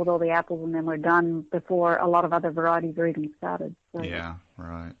trying to deal with all the apples, and then we're done before a lot of other varieties are even started. So, yeah,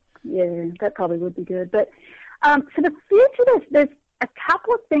 right. Yeah, that probably would be good. But for the future, there's a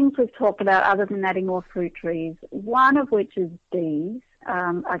couple of things we've talked about other than adding more fruit trees, one of which is bees.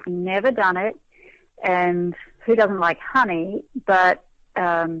 I've never done it, and who doesn't like honey? But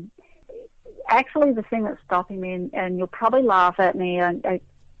actually the thing that's stopping me, and you'll probably laugh at me,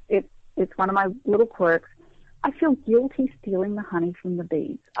 it's one of my little quirks, I feel guilty stealing the honey from the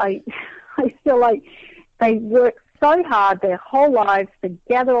bees. I feel like they work so hard their whole lives to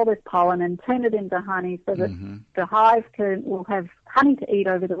gather all this pollen and turn it into honey so that the hive will have honey to eat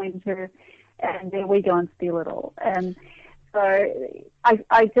over the winter, and then we go and steal it all. And so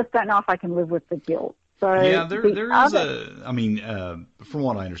I just don't know if I can live with the guilt. So yeah, there is I mean, from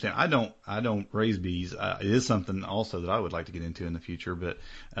what I understand, I don't raise bees. It is something also that I would like to get into in the future. But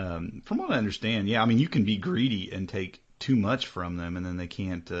from what I understand, yeah, I mean, you can be greedy and take too much from them, and then they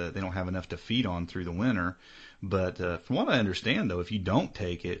don't have enough to feed on through the winter. But from what I understand, though, if you don't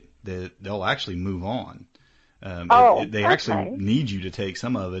take it, they'll actually move on. They actually need you to take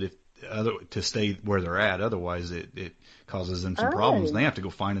some of it to stay where they're at. Otherwise, it causes them some problems, and they have to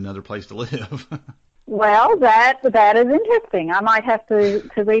go find another place to live. Well, that is interesting. I might have to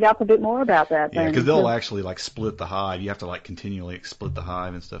read up a bit more about that. Yeah, because they'll actually like split the hive. You have to like continually split the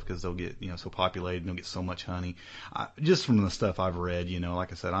hive and stuff because they'll get so populated and they'll get so much honey. Just from the stuff I've read,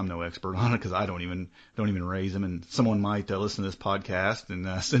 like I said, I'm no expert on it because I don't even raise them. And someone might listen to this podcast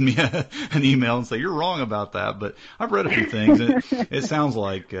and send me an email and say you're wrong about that. But I've read a few things, and it sounds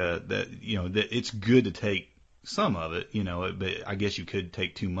like that it's good to take some of it, but I guess you could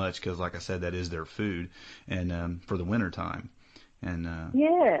take too much because, like I said, that is their food, and for the winter time. And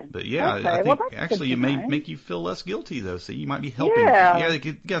yeah, but yeah, okay. I think actually it may make you feel less guilty though. So you might be helping. Yeah,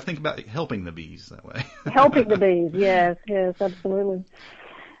 you got to think about helping the bees that way. Helping the bees, yes, absolutely.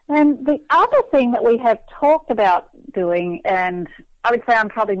 And the other thing that we have talked about doing, and I would say I'm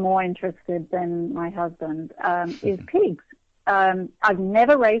probably more interested than my husband, is pigs. I've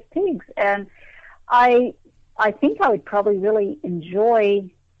never raised pigs, and I think I would probably really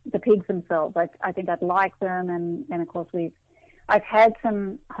enjoy the pigs themselves. I think I'd like them, and of course I've had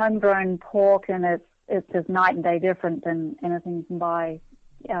some homegrown pork, and it's just night and day different than anything you can buy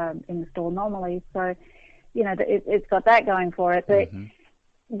in the store normally. So, it's got that going for it. But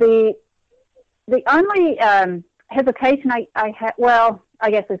the only hesitation I have, well,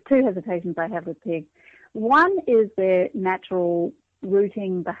 I guess there's two hesitations I have with pigs. One is their natural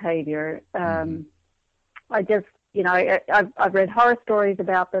rooting behavior. I just, I've read horror stories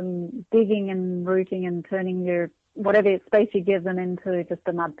about them digging and rooting and turning whatever space you give them into just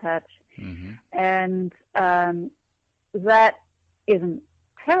a mud patch. And that isn't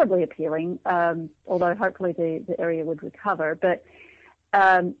terribly appealing, although hopefully the area would recover. But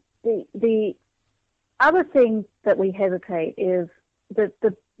the other thing that we hesitate is that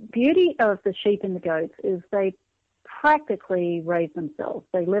the beauty of the sheep and the goats is they practically raise themselves.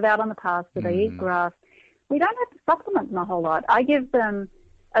 They live out on the pasture, they eat grass. We don't have to supplement them a whole lot. I give them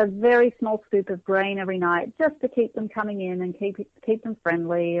a very small scoop of grain every night just to keep them coming in and keep them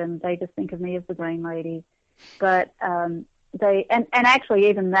friendly, and they just think of me as the grain lady. But actually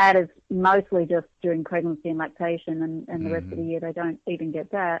even that is mostly just during pregnancy and lactation, and the rest of the year they don't even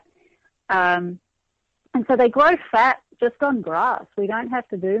get that. And so they grow fat just on grass. We don't have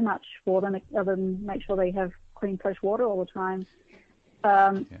to do much for them other than make sure they have clean, fresh water all the time.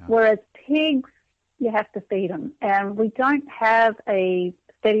 Whereas pigs, you have to feed them. And we don't have a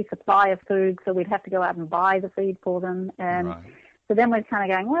steady supply of food, so we'd have to go out and buy the feed for them. And so then we're kind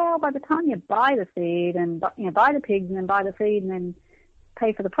of going, well, by the time you buy the feed and buy the pigs and then buy the feed and then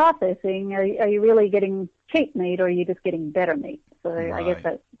pay for the processing, are you really getting cheap meat, or are you just getting better meat? So I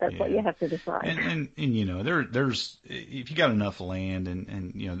guess that's what you have to decide. And there's if you got enough land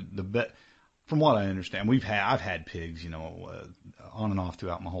and from what I understand, I've had pigs, on and off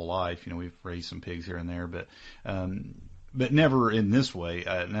throughout my whole life. We've raised some pigs here and there, but never in this way.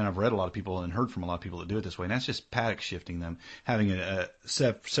 And I've read a lot of people and heard from a lot of people that do it this way, and that's just paddock shifting them, having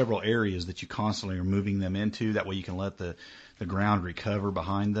several areas that you constantly are moving them into. That way you can let the ground recover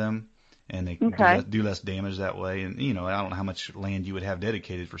behind them, and they do less damage that way. And, I don't know how much land you would have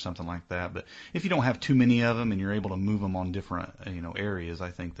dedicated for something like that, but if you don't have too many of them and you're able to move them on different, areas,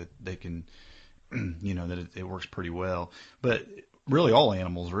 I think that they can, that it works pretty well. But really all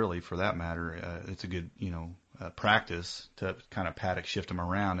animals, really, for that matter, it's a good, practice to kind of paddock shift them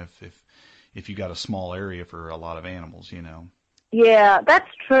around if you got a small area for a lot of animals, Yeah, that's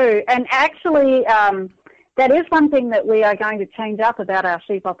true. And actually, that is one thing that we are going to change up about our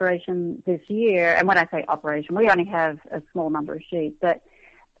sheep operation this year. And when I say operation, we only have a small number of sheep, but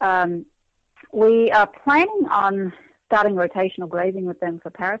we are planning on starting rotational grazing with them for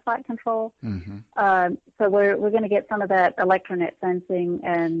parasite control. So we're going to get some of that electronet sensing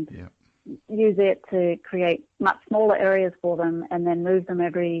and use it to create much smaller areas for them, and then move them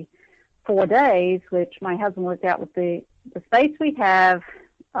every 4 days, which my husband worked out with the space we have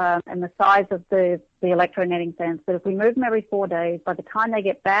and the size of the electronetting fence. But if we move them every 4 days, by the time they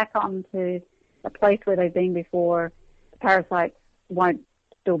get back onto a place where they've been before, the parasites won't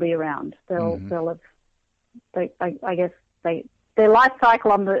still be around. They'll have I guess their life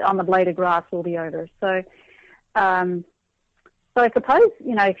cycle on the blade of grass will be over. So, so I suppose,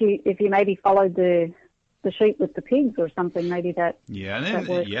 if you maybe followed the sheep with the pigs or something, maybe that. Yeah, and then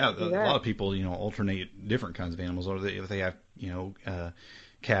a lot of people alternate different kinds of animals, or if they have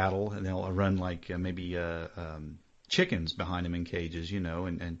cattle, and they'll run like maybe chickens behind them in cages,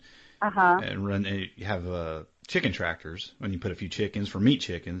 and run have chicken tractors when you put a few chickens for meat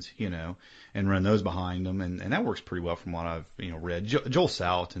chickens, and run those behind them, and that works pretty well from what I've read. Joel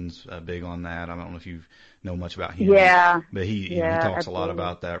Salatin's big on that. I don't know if you know much about him, but he talks a lot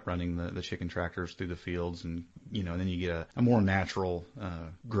about that, running the chicken tractors through the fields, and then you get a more natural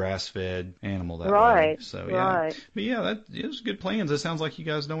grass-fed animal that way. So but those good plans. It sounds like you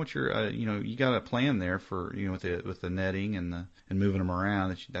guys know what you're you got a plan there for with the netting and moving them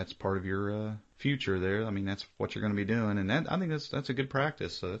around. That's part of your future there. I mean, that's what you're going to be doing, and I think that's a good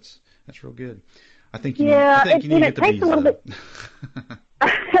practice. So that's real good. I think you need to get the bees. A little bit.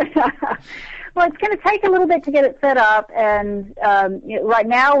 Well, it's going to take a little bit to get it set up, and right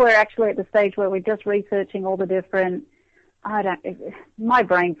now we're actually at the stage where we're just researching all the different. My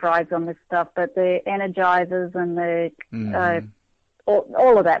brain fries on this stuff, but the energizers and the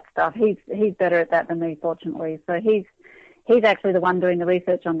all of that stuff. He's better at that than me, fortunately. So he's actually the one doing the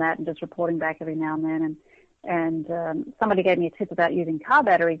research on that and just reporting back every now and then. And somebody gave me a tip about using car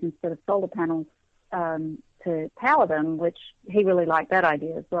batteries instead of solar panels to power them, which he really liked that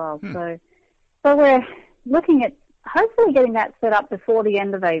idea as well. So we're looking at hopefully getting that set up before the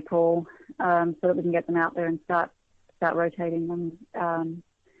end of April, so that we can get them out there and start rotating them.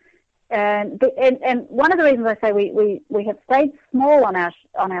 And one of the reasons I say we have stayed small on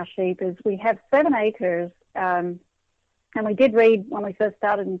our sheep is we have 7 acres, and we did read when we first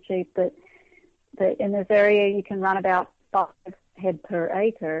started in sheep that in this area you can run about 5 head per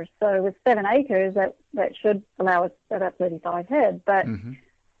acre. So with 7 acres, that should allow us about 35 head. But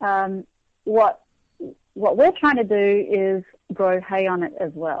what we're trying to do is grow hay on it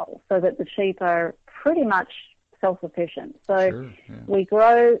as well, so that the sheep are pretty much self-sufficient. So we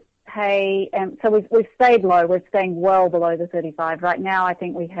grow hay, and so we've stayed low. We're staying well below the 35 right now. I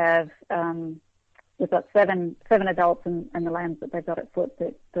think we have we've got seven adults and the lambs that they've got at foot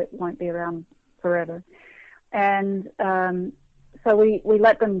that won't be around forever. And so we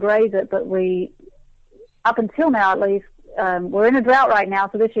let them graze it, but up until now at least, we're in a drought right now,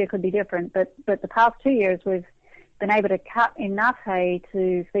 so this year could be different, but the past 2 years we've been able to cut enough hay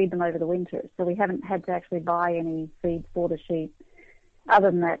to feed them over the winter, so we haven't had to actually buy any feed for the sheep other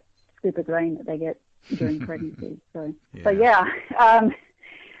than that scoop of grain that they get during pregnancy. So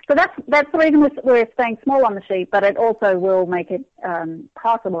that's the reason we're staying small on the sheep, but it also will make it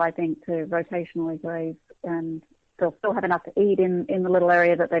possible, I think, to rotationally graze, and they'll still have enough to eat in the little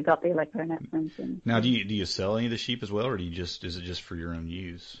area that they've got the electronets in. Now, do you sell any of the sheep as well, or is it just for your own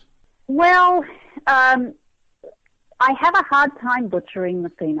use? Well, I have a hard time butchering the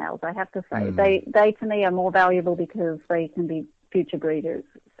females, I have to say. They to me are more valuable because they can be future breeders.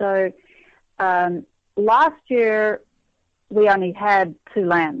 So last year we only had 2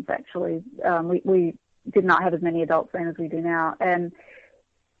 lambs, actually. We did not have as many adults then as we do now. And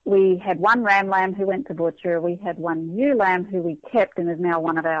we had 1 ram lamb who went to butcher. We had 1 ewe lamb who we kept and is now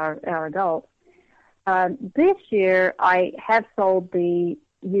one of our adults. This year I have sold the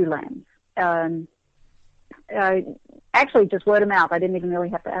ewe lambs. Actually, just word of mouth. I didn't even really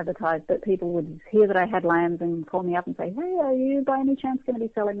have to advertise, but people would hear that I had lambs and call me up and say, hey, are you by any chance going to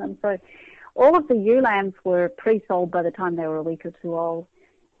be selling them? So all of the ewe lambs were pre-sold by the time they were a week or 2 old.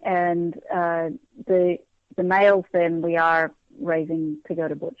 And the males then we are raising to go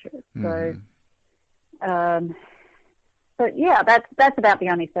to butcher. So, but yeah, that's about the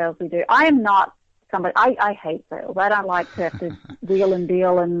only sales we do. I am not somebody, I hate sales. I don't like to have to wheel and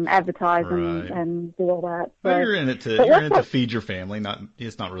deal and advertise and do all that. But you're in it to feed your family.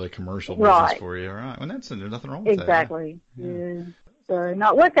 It's not really commercial business for you, all right? Well, there's nothing wrong with that. Exactly. Yeah. So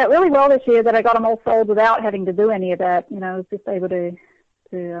it worked out really well this year that I got them all sold without having to do any of that. I was just able to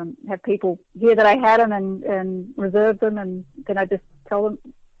have people hear that I had them and reserve them, and then I just tell them,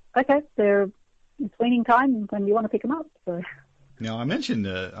 okay, it's weaning time when you want to pick them up. So. Now, I mentioned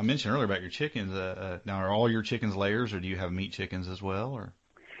earlier about your chickens. Now, are all your chickens layers, or do you have meat chickens as well? Or?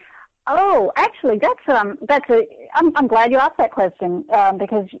 Oh, actually, I'm glad you asked that question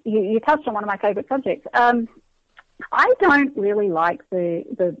because you touched on one of my favorite subjects. I don't really like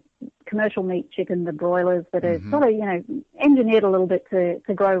the commercial meat chicken, the broilers that are sort of engineered a little bit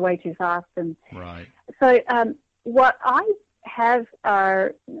to grow way too fast, and so what I have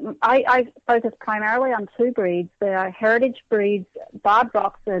I focus primarily on 2 breeds. They are heritage breeds, Barred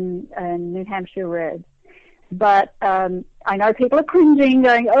Rocks and New Hampshire Reds. But I know people are cringing,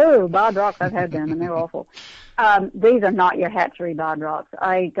 going, "Oh, barred rocks, I've had them, and they're awful." These are not your hatchery barred rocks.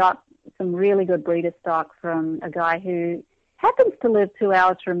 I got some really good breeder stock from a guy who happens to live 2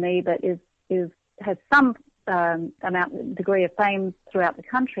 hours from me, but has some degree of fame throughout the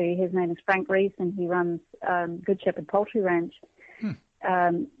country. His name is Frank Reese, and he runs Good Shepherd Poultry Ranch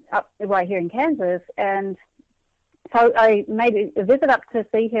up right here in Kansas. And so I made a visit up to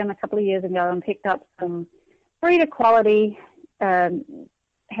see him a couple of years ago and picked up some breeder quality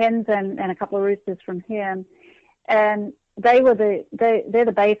hens and a couple of roosters from him. And they're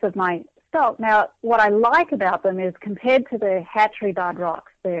the base of my stock. Now, what I like about them is, compared to the hatchery barred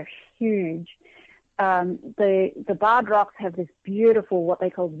rocks, they're huge. The barred rocks have this beautiful, what they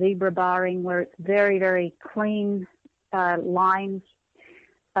call zebra barring, where it's very, very clean lines.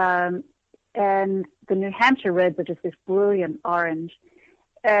 And the New Hampshire reds are just this brilliant orange.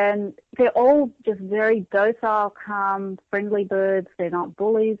 And they're all just very docile, calm, friendly birds. They're not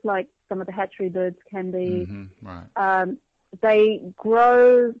bullies like some of the hatchery birds can be. Mm-hmm, right. They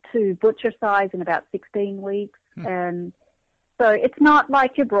grow to butcher size in about 16 weeks. And so it's not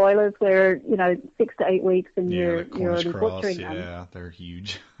like your broilers where, 6 to 8 weeks and you're already butchering them. Yeah, they're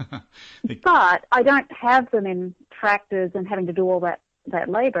huge. But I don't have them in tractors and having to do all that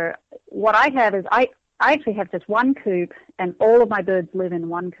labor. What I have is I actually have just one coop, and all of my birds live in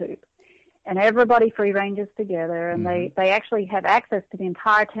one coop. And everybody free ranges together, and they actually have access to the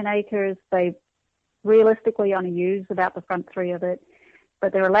entire 10 acres. They realistically only use about the front 3 of it,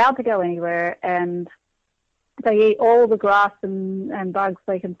 but they're allowed to go anywhere, and they eat all the grass and bugs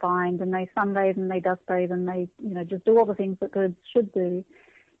they can find, and they sunbathe and they dust bathe, and they just do all the things that birds should do.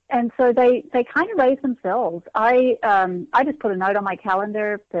 And so they kind of raise themselves. I just put a note on my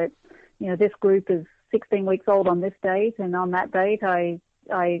calendar that this group is 16 weeks old on this date, and on that date I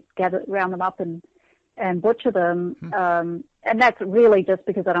round them up and butcher them. And that's really just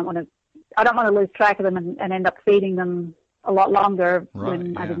because I don't want to lose track of them and end up feeding them a lot longer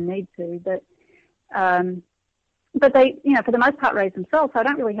when I didn't need to. But they, for the most part, raise themselves. So I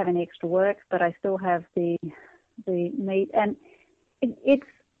don't really have any extra work, but I still have the meat. And it's,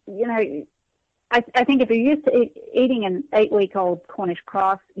 I think if you're used to eating an 8-week-old Cornish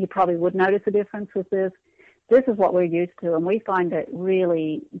cross, you probably would notice a difference with this. This is what we're used to, and we find it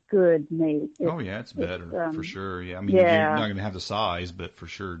really good meat. It's better for sure. Yeah, I mean, you're not going to have the size, but for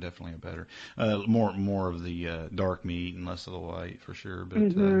sure, definitely a better, more of the dark meat and less of the white for sure.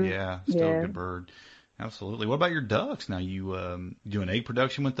 But still a good bird. Absolutely. What about your ducks? Now, you doing egg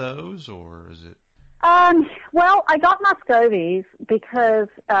production with those, or is it? Well, I got Muscovies because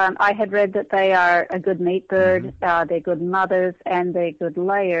I had read that they are a good meat bird. They're good mothers, and they're good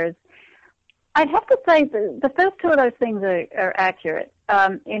layers. I'd have to say the first 2 of those things are accurate.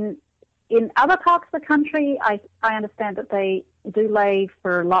 In other parts of the country, I understand that they do lay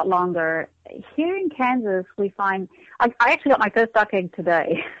for a lot longer. Here in Kansas, we find I actually got my first duck egg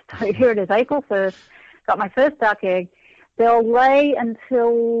today. So here it is, April 1st. Got my first duck egg. They'll lay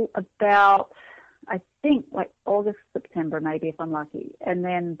until about, I think, like August, September, maybe, if I'm lucky, and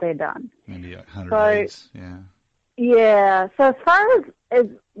then they're done. Maybe 100 eggs, yeah. Yeah, so as far as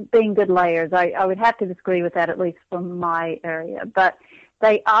being good layers, I would have to disagree with that, at least from my area. But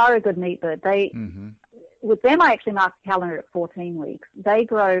they are a good meat bird. With them, I actually mark the calendar at 14 weeks. They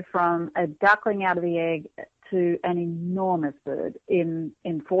grow from a duckling out of the egg to an enormous bird in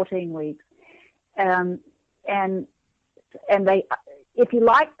 14 weeks. And they, if you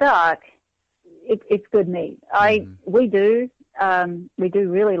like duck, it's good meat. We do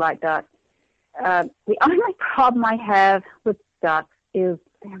really like duck. The only problem I have with ducks is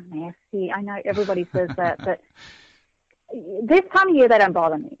they're messy. I know everybody says that, but this time of year they don't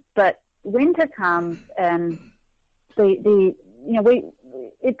bother me. But winter comes and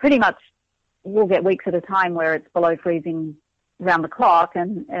it pretty much we'll get weeks at a time where it's below freezing round the clock,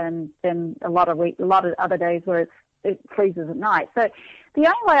 and then a lot of other days where it freezes at night. So the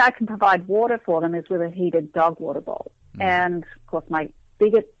only way I can provide water for them is with a heated dog water bowl. And of course my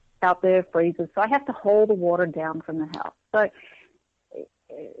bigot out there freezes, so I have to haul the water down from the house. So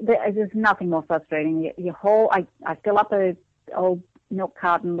there's nothing more frustrating. I fill up a old milk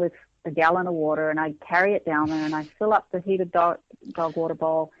carton with a gallon of water, and I carry it down there, and I fill up the heated dog water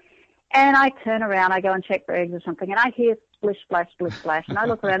bowl, and I turn around, I go and check for eggs or something, and I hear splish, splash, splish, splash, and I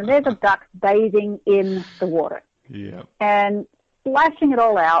look around, and there's a duck bathing in the water. Yeah. And splashing it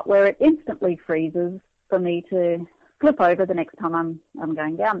all out where it instantly freezes for me to flip over the next time I'm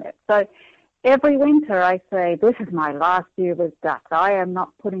going down there. So every winter I say, this is my last year with ducks. I am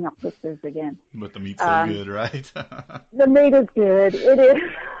not putting up with this again. But the meat's so good, right? The meat is good. It is.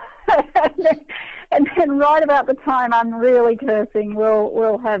 and then right about the time I'm really cursing,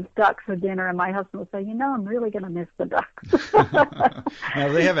 we'll have ducks for dinner, and my husband will say, I'm really going to miss the ducks. Now,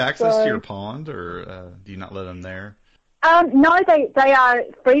 do they have access to your pond, or do you not let them there? No, they are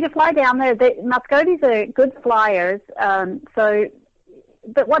free to fly down there. Muscovies are good flyers.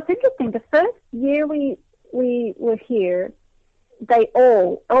 But what's interesting, the first year we were here, they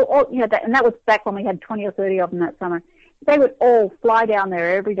all and that was back when we had 20 or 30 of them that summer. They would all fly down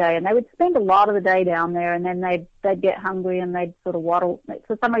there every day, and they would spend a lot of the day down there, and then they'd get hungry, and they'd sort of waddle.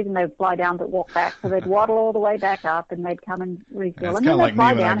 For some reason, they would fly down but walk back, so they'd waddle all the way back up, and they'd come and refill. It's kind of like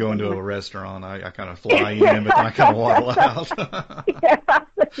me when I go into a restaurant. I kind of fly in, but then I kind of waddle out. Yeah,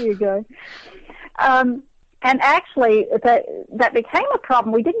 there you go. And actually, that became a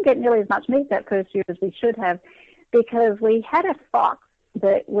problem. We didn't get nearly as much meat that first year as we should have, because we had a fox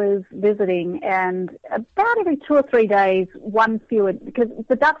that was visiting, and about every 2 or 3 days, one fewer, because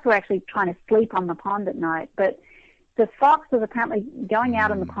the ducks were actually trying to sleep on the pond at night, but the fox was apparently going out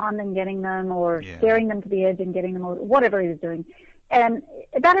in the pond and getting them, or scaring them to the edge and getting them, or whatever he was doing. And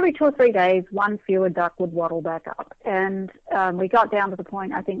about every 2 or 3 days, one fewer duck would waddle back up. And we got down to the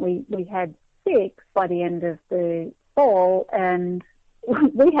point, I think we had 6 by the end of the fall, and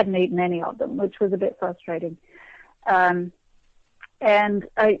we hadn't eaten any of them, which was a bit frustrating. And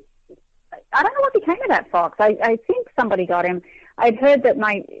I don't know what became of that fox. I think somebody got him. I'd heard that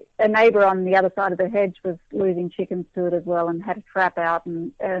a neighbor on the other side of the hedge was losing chickens to it as well, and had a trap out,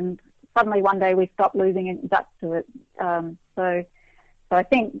 and suddenly one day we stopped losing ducks to it. So I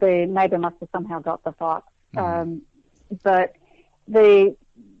think the neighbor must have somehow got the fox. But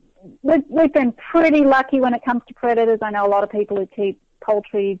we've been pretty lucky when it comes to predators. I know a lot of people who keep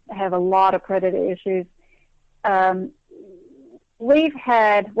poultry have a lot of predator issues. We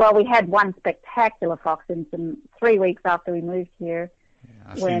had one spectacular fox incident 3 weeks after we moved here.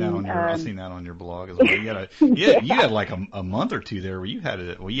 Yeah, I've seen that on your blog as well. You had like a month or two there where you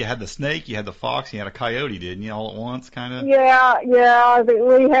had the snake, you had the fox, you had a coyote, didn't you, all at once, kind of? Yeah,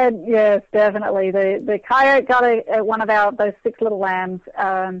 we had, yes, definitely. The coyote got one of those 6 little lambs,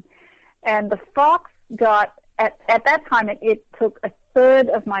 and the fox got, at that time, it took a third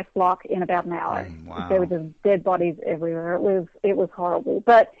of my flock in about an hour. Wow. There were just dead bodies everywhere. It was horrible.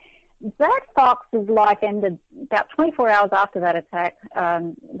 But that fox's life ended about 24 hours after that attack,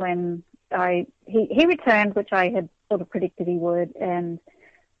 when he returned, which I had sort of predicted he would, and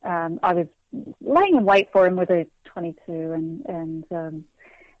I was laying in wait for him with a 22, and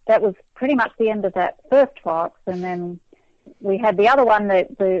that was pretty much the end of that first fox. And then we had the other one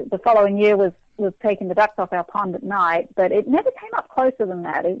that the following year was taking the ducks off our pond at night, but it never came up closer than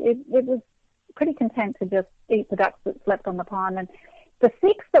that. It was pretty content to just eat the ducks that slept on the pond. And the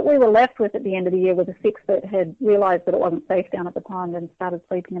 6 that we were left with at the end of the year were the 6 that had realized that it wasn't safe down at the pond and started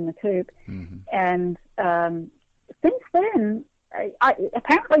sleeping in the coop. Mm-hmm. And since then,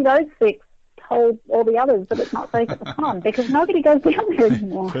 apparently those 6 told all the others that it's not safe at the pond, because nobody goes down there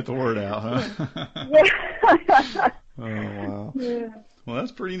anymore. Put the word out, huh? Yeah. Oh, wow. Yeah. Well,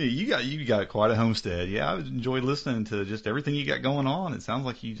 that's pretty neat. You got quite a homestead. Yeah, I enjoyed listening to just everything you got going on. It sounds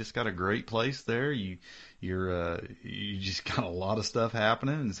like you just got a great place there. You just got a lot of stuff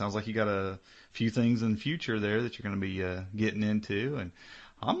happening, and it sounds like you got a few things in the future there that you're going to be getting into. And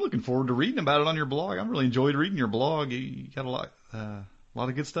I'm looking forward to reading about it on your blog. I really enjoyed reading your blog. You got a lot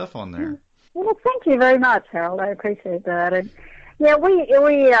of good stuff on there. Well, thank you very much, Harold. I appreciate that. And yeah, we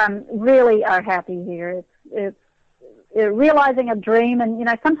really are happy here. It's realizing a dream, and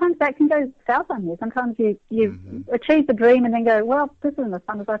sometimes that can go south on you. Sometimes you achieve the dream and then go, well, this isn't as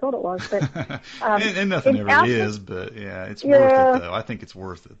fun as I thought it was. But and nothing ever is, but yeah, it's worth it though. I think it's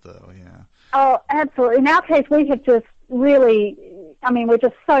worth it though. Yeah. Oh, absolutely. In our case, we have just really, we're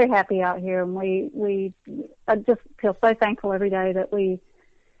just so happy out here, and we just feel so thankful every day that we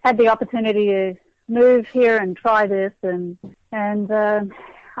had the opportunity to move here and try this, and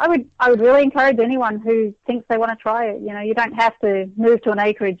I would really encourage anyone who thinks they want to try it. You don't have to move to an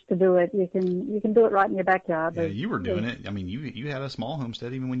acreage to do it. You can do it right in your backyard. Yeah, you were doing it. You had a small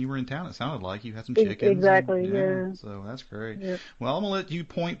homestead even when you were in town. It sounded like you had some chickens. Exactly. Yeah. So that's great. Yeah. Well, I'm gonna let you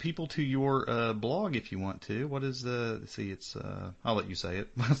point people to your blog if you want to. What is I'll let you say it.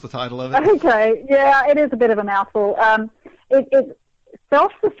 What's the title of it? Okay. Yeah, it is a bit of a mouthful. It's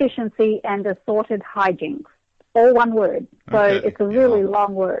self-sufficiency and assorted hijinks. All one word, so okay. It's a really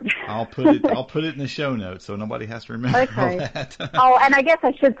long word. I'll put it in the show notes so nobody has to remember all that. Oh, and I guess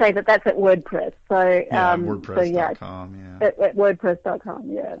I should say that's at WordPress. So WordPress.com. At WordPress.com.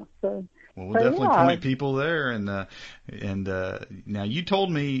 Yeah. So Well, we'll definitely point people there. And now you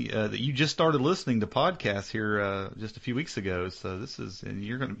told me that you just started listening to podcasts here just a few weeks ago. So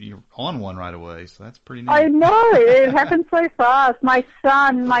you're on one right away. So that's pretty neat. I know, it happened so fast. My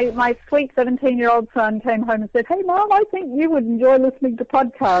son, my sweet 17-year-old son, came home and said, "Hey, Mom, I think you would enjoy listening to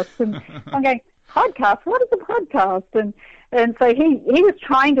podcasts." And I'm going, "Podcast? What is a podcast?" And so he was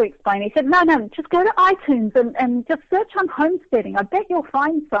trying to explain. He said, no, just go to iTunes and just search on homesteading. I bet you'll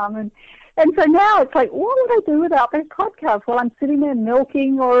find some. And so now it's like, what would I do without their podcast? While I'm sitting there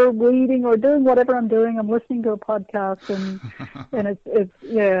milking or weeding or doing whatever I'm doing, I'm listening to a podcast, and it's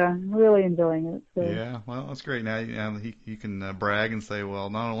really enjoying it. So. Yeah, well, that's great. Now you can brag and say, well,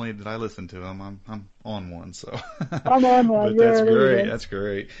 not only did I listen to him, I'm on one. So I'm on one. But that's great. That's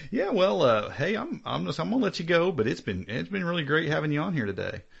great. Yeah. Well, hey, I'm gonna let you go, but it's been really great having you on here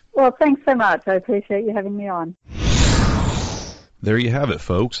today. Well, thanks so much. I appreciate you having me on. There you have it,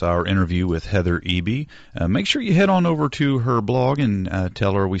 folks, our interview with Heather Eby. Make sure you head on over to her blog and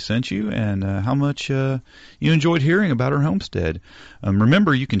tell her we sent you and how much you enjoyed hearing about her homestead.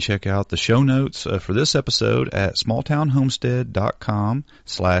 Remember, you can check out the show notes for this episode at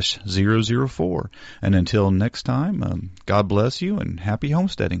smalltownhomestead.com/004. And until next time, God bless you and happy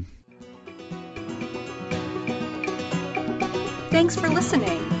homesteading. Thanks for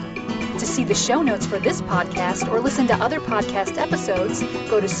listening. To see the show notes for this podcast or listen to other podcast episodes,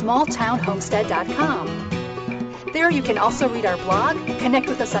 go to smalltownhomestead.com. There you can also read our blog, connect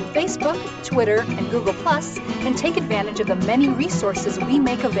with us on Facebook, Twitter, and Google+, and take advantage of the many resources we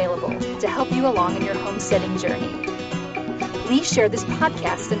make available to help you along in your homesteading journey. Please share this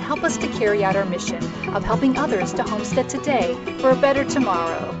podcast and help us to carry out our mission of helping others to homestead today for a better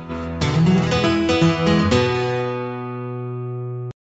tomorrow.